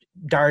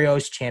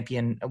Dario's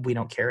champion. We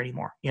don't care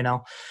anymore.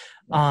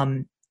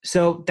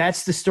 So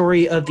that's the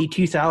story of the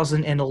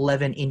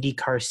 2011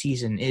 IndyCar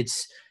season.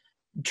 It's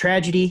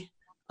tragedy.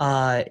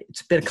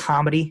 It's a bit of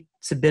comedy.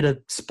 It's a bit of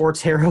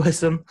sports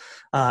heroism.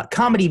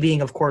 Comedy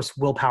being, of course,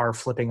 Will Power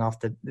flipping off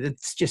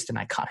it's just an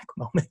iconic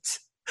moment.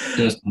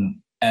 Just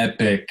an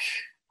epic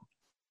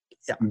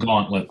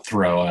gauntlet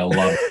throw. I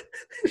love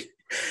it.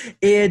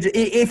 And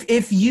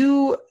if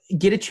you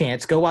get a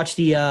chance, go watch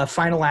the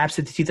final laps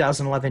of the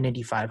 2011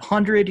 Indy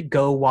 500.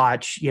 Go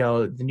watch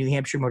the New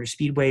Hampshire Motor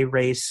Speedway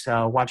race.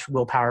 Watch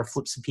Will Power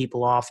flip some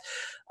people off.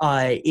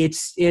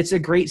 It's a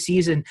great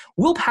season.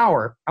 Will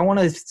Power, I want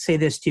to say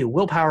this too.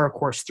 Will Power, of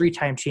course,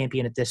 3-time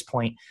champion at this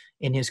point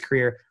in his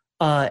career.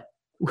 How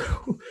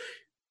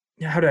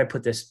do I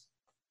put this?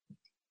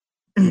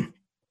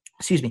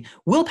 Excuse me.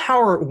 Will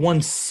Power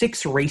won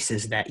 6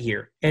 races that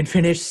year and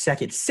finished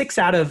second. 6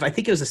 out of, I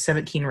think it was a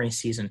 17-race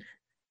season,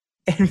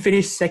 and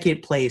finished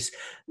second place.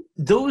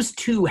 Those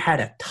two had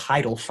a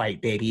title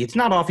fight, baby. It's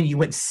not often you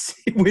win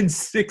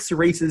 6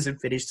 races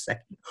and finish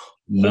second.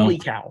 Holy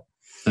cow.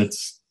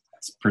 That's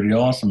pretty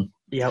awesome.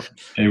 Yep.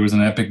 It was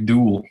an epic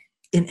duel.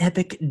 An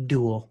epic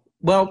duel.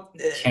 Well,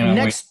 Cannot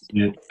next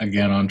wait to get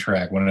again on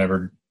track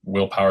whenever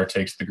Will Power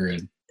takes the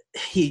grid.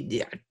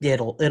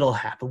 It'll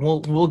happen.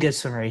 We'll get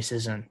some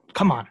races, and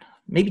come on,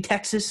 maybe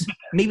Texas,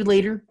 maybe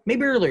later,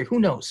 maybe earlier. Who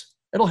knows?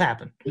 It'll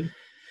happen.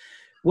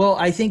 Well,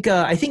 I think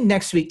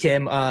next week,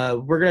 Tim,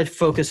 we're gonna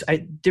focus.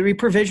 Did we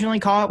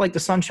provisionally call it like the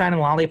Sunshine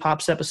and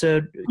Lollipops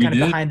episode? Kind of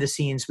behind the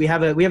scenes. We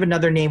have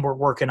another name we're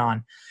working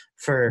on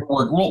for.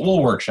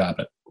 We'll workshop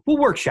it. We'll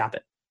workshop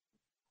it.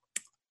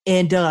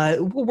 And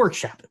we'll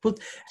workshop it.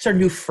 It's our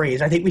new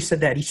phrase. I think we said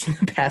that each in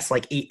the past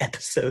 8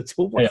 episodes.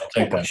 We'll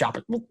workshop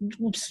it.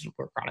 We'll just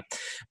work on it.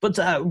 But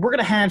we're going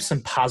to have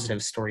some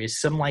positive stories,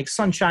 some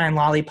sunshine,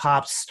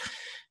 lollipops,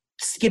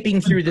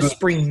 skipping through the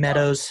spring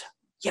meadows.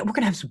 Yeah, we're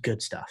going to have some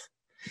good stuff.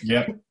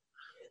 Yep.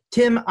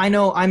 Tim, I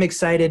know I'm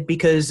excited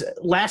because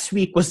last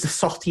week was the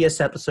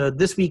saltiest episode.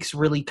 This week's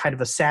really kind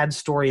of a sad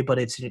story, but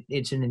it's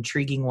an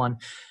intriguing one.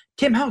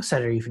 Tim, how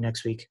excited are you for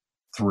next week?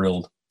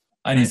 Thrilled.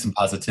 I need some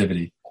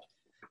positivity.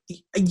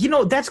 You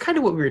know, that's kind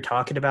of what we were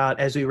talking about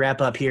as we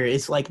wrap up here.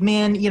 It's like,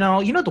 man, you know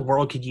what the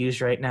world could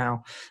use right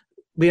now?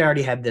 We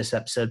already have this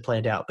episode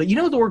planned out, but you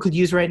know what the world could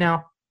use right now?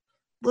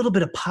 A little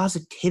bit of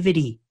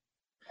positivity.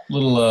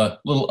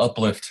 Little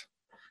uplift.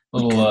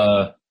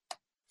 Little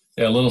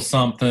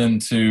something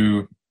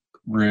to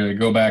really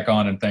go back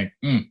on and think,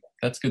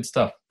 that's good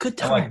stuff. Good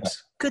times. Like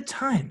good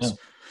times.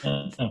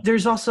 Yeah.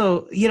 There's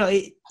also,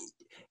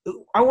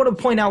 I want to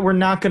point out we're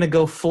not going to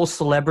go full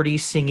celebrity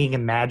singing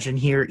Imagine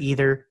here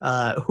either.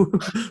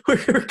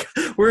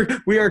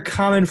 We are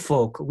common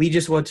folk. We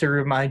just want to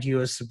remind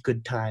you of some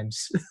good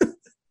times.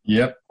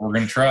 Yep, we're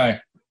gonna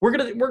try. We're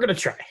gonna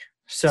try.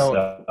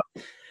 So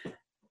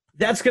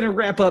that's gonna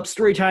wrap up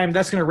story time.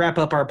 That's gonna wrap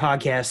up our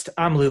podcast.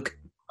 I'm Luke.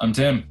 I'm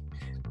Tim.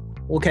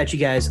 We'll catch you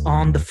guys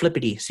on the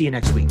flippity. See you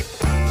next week.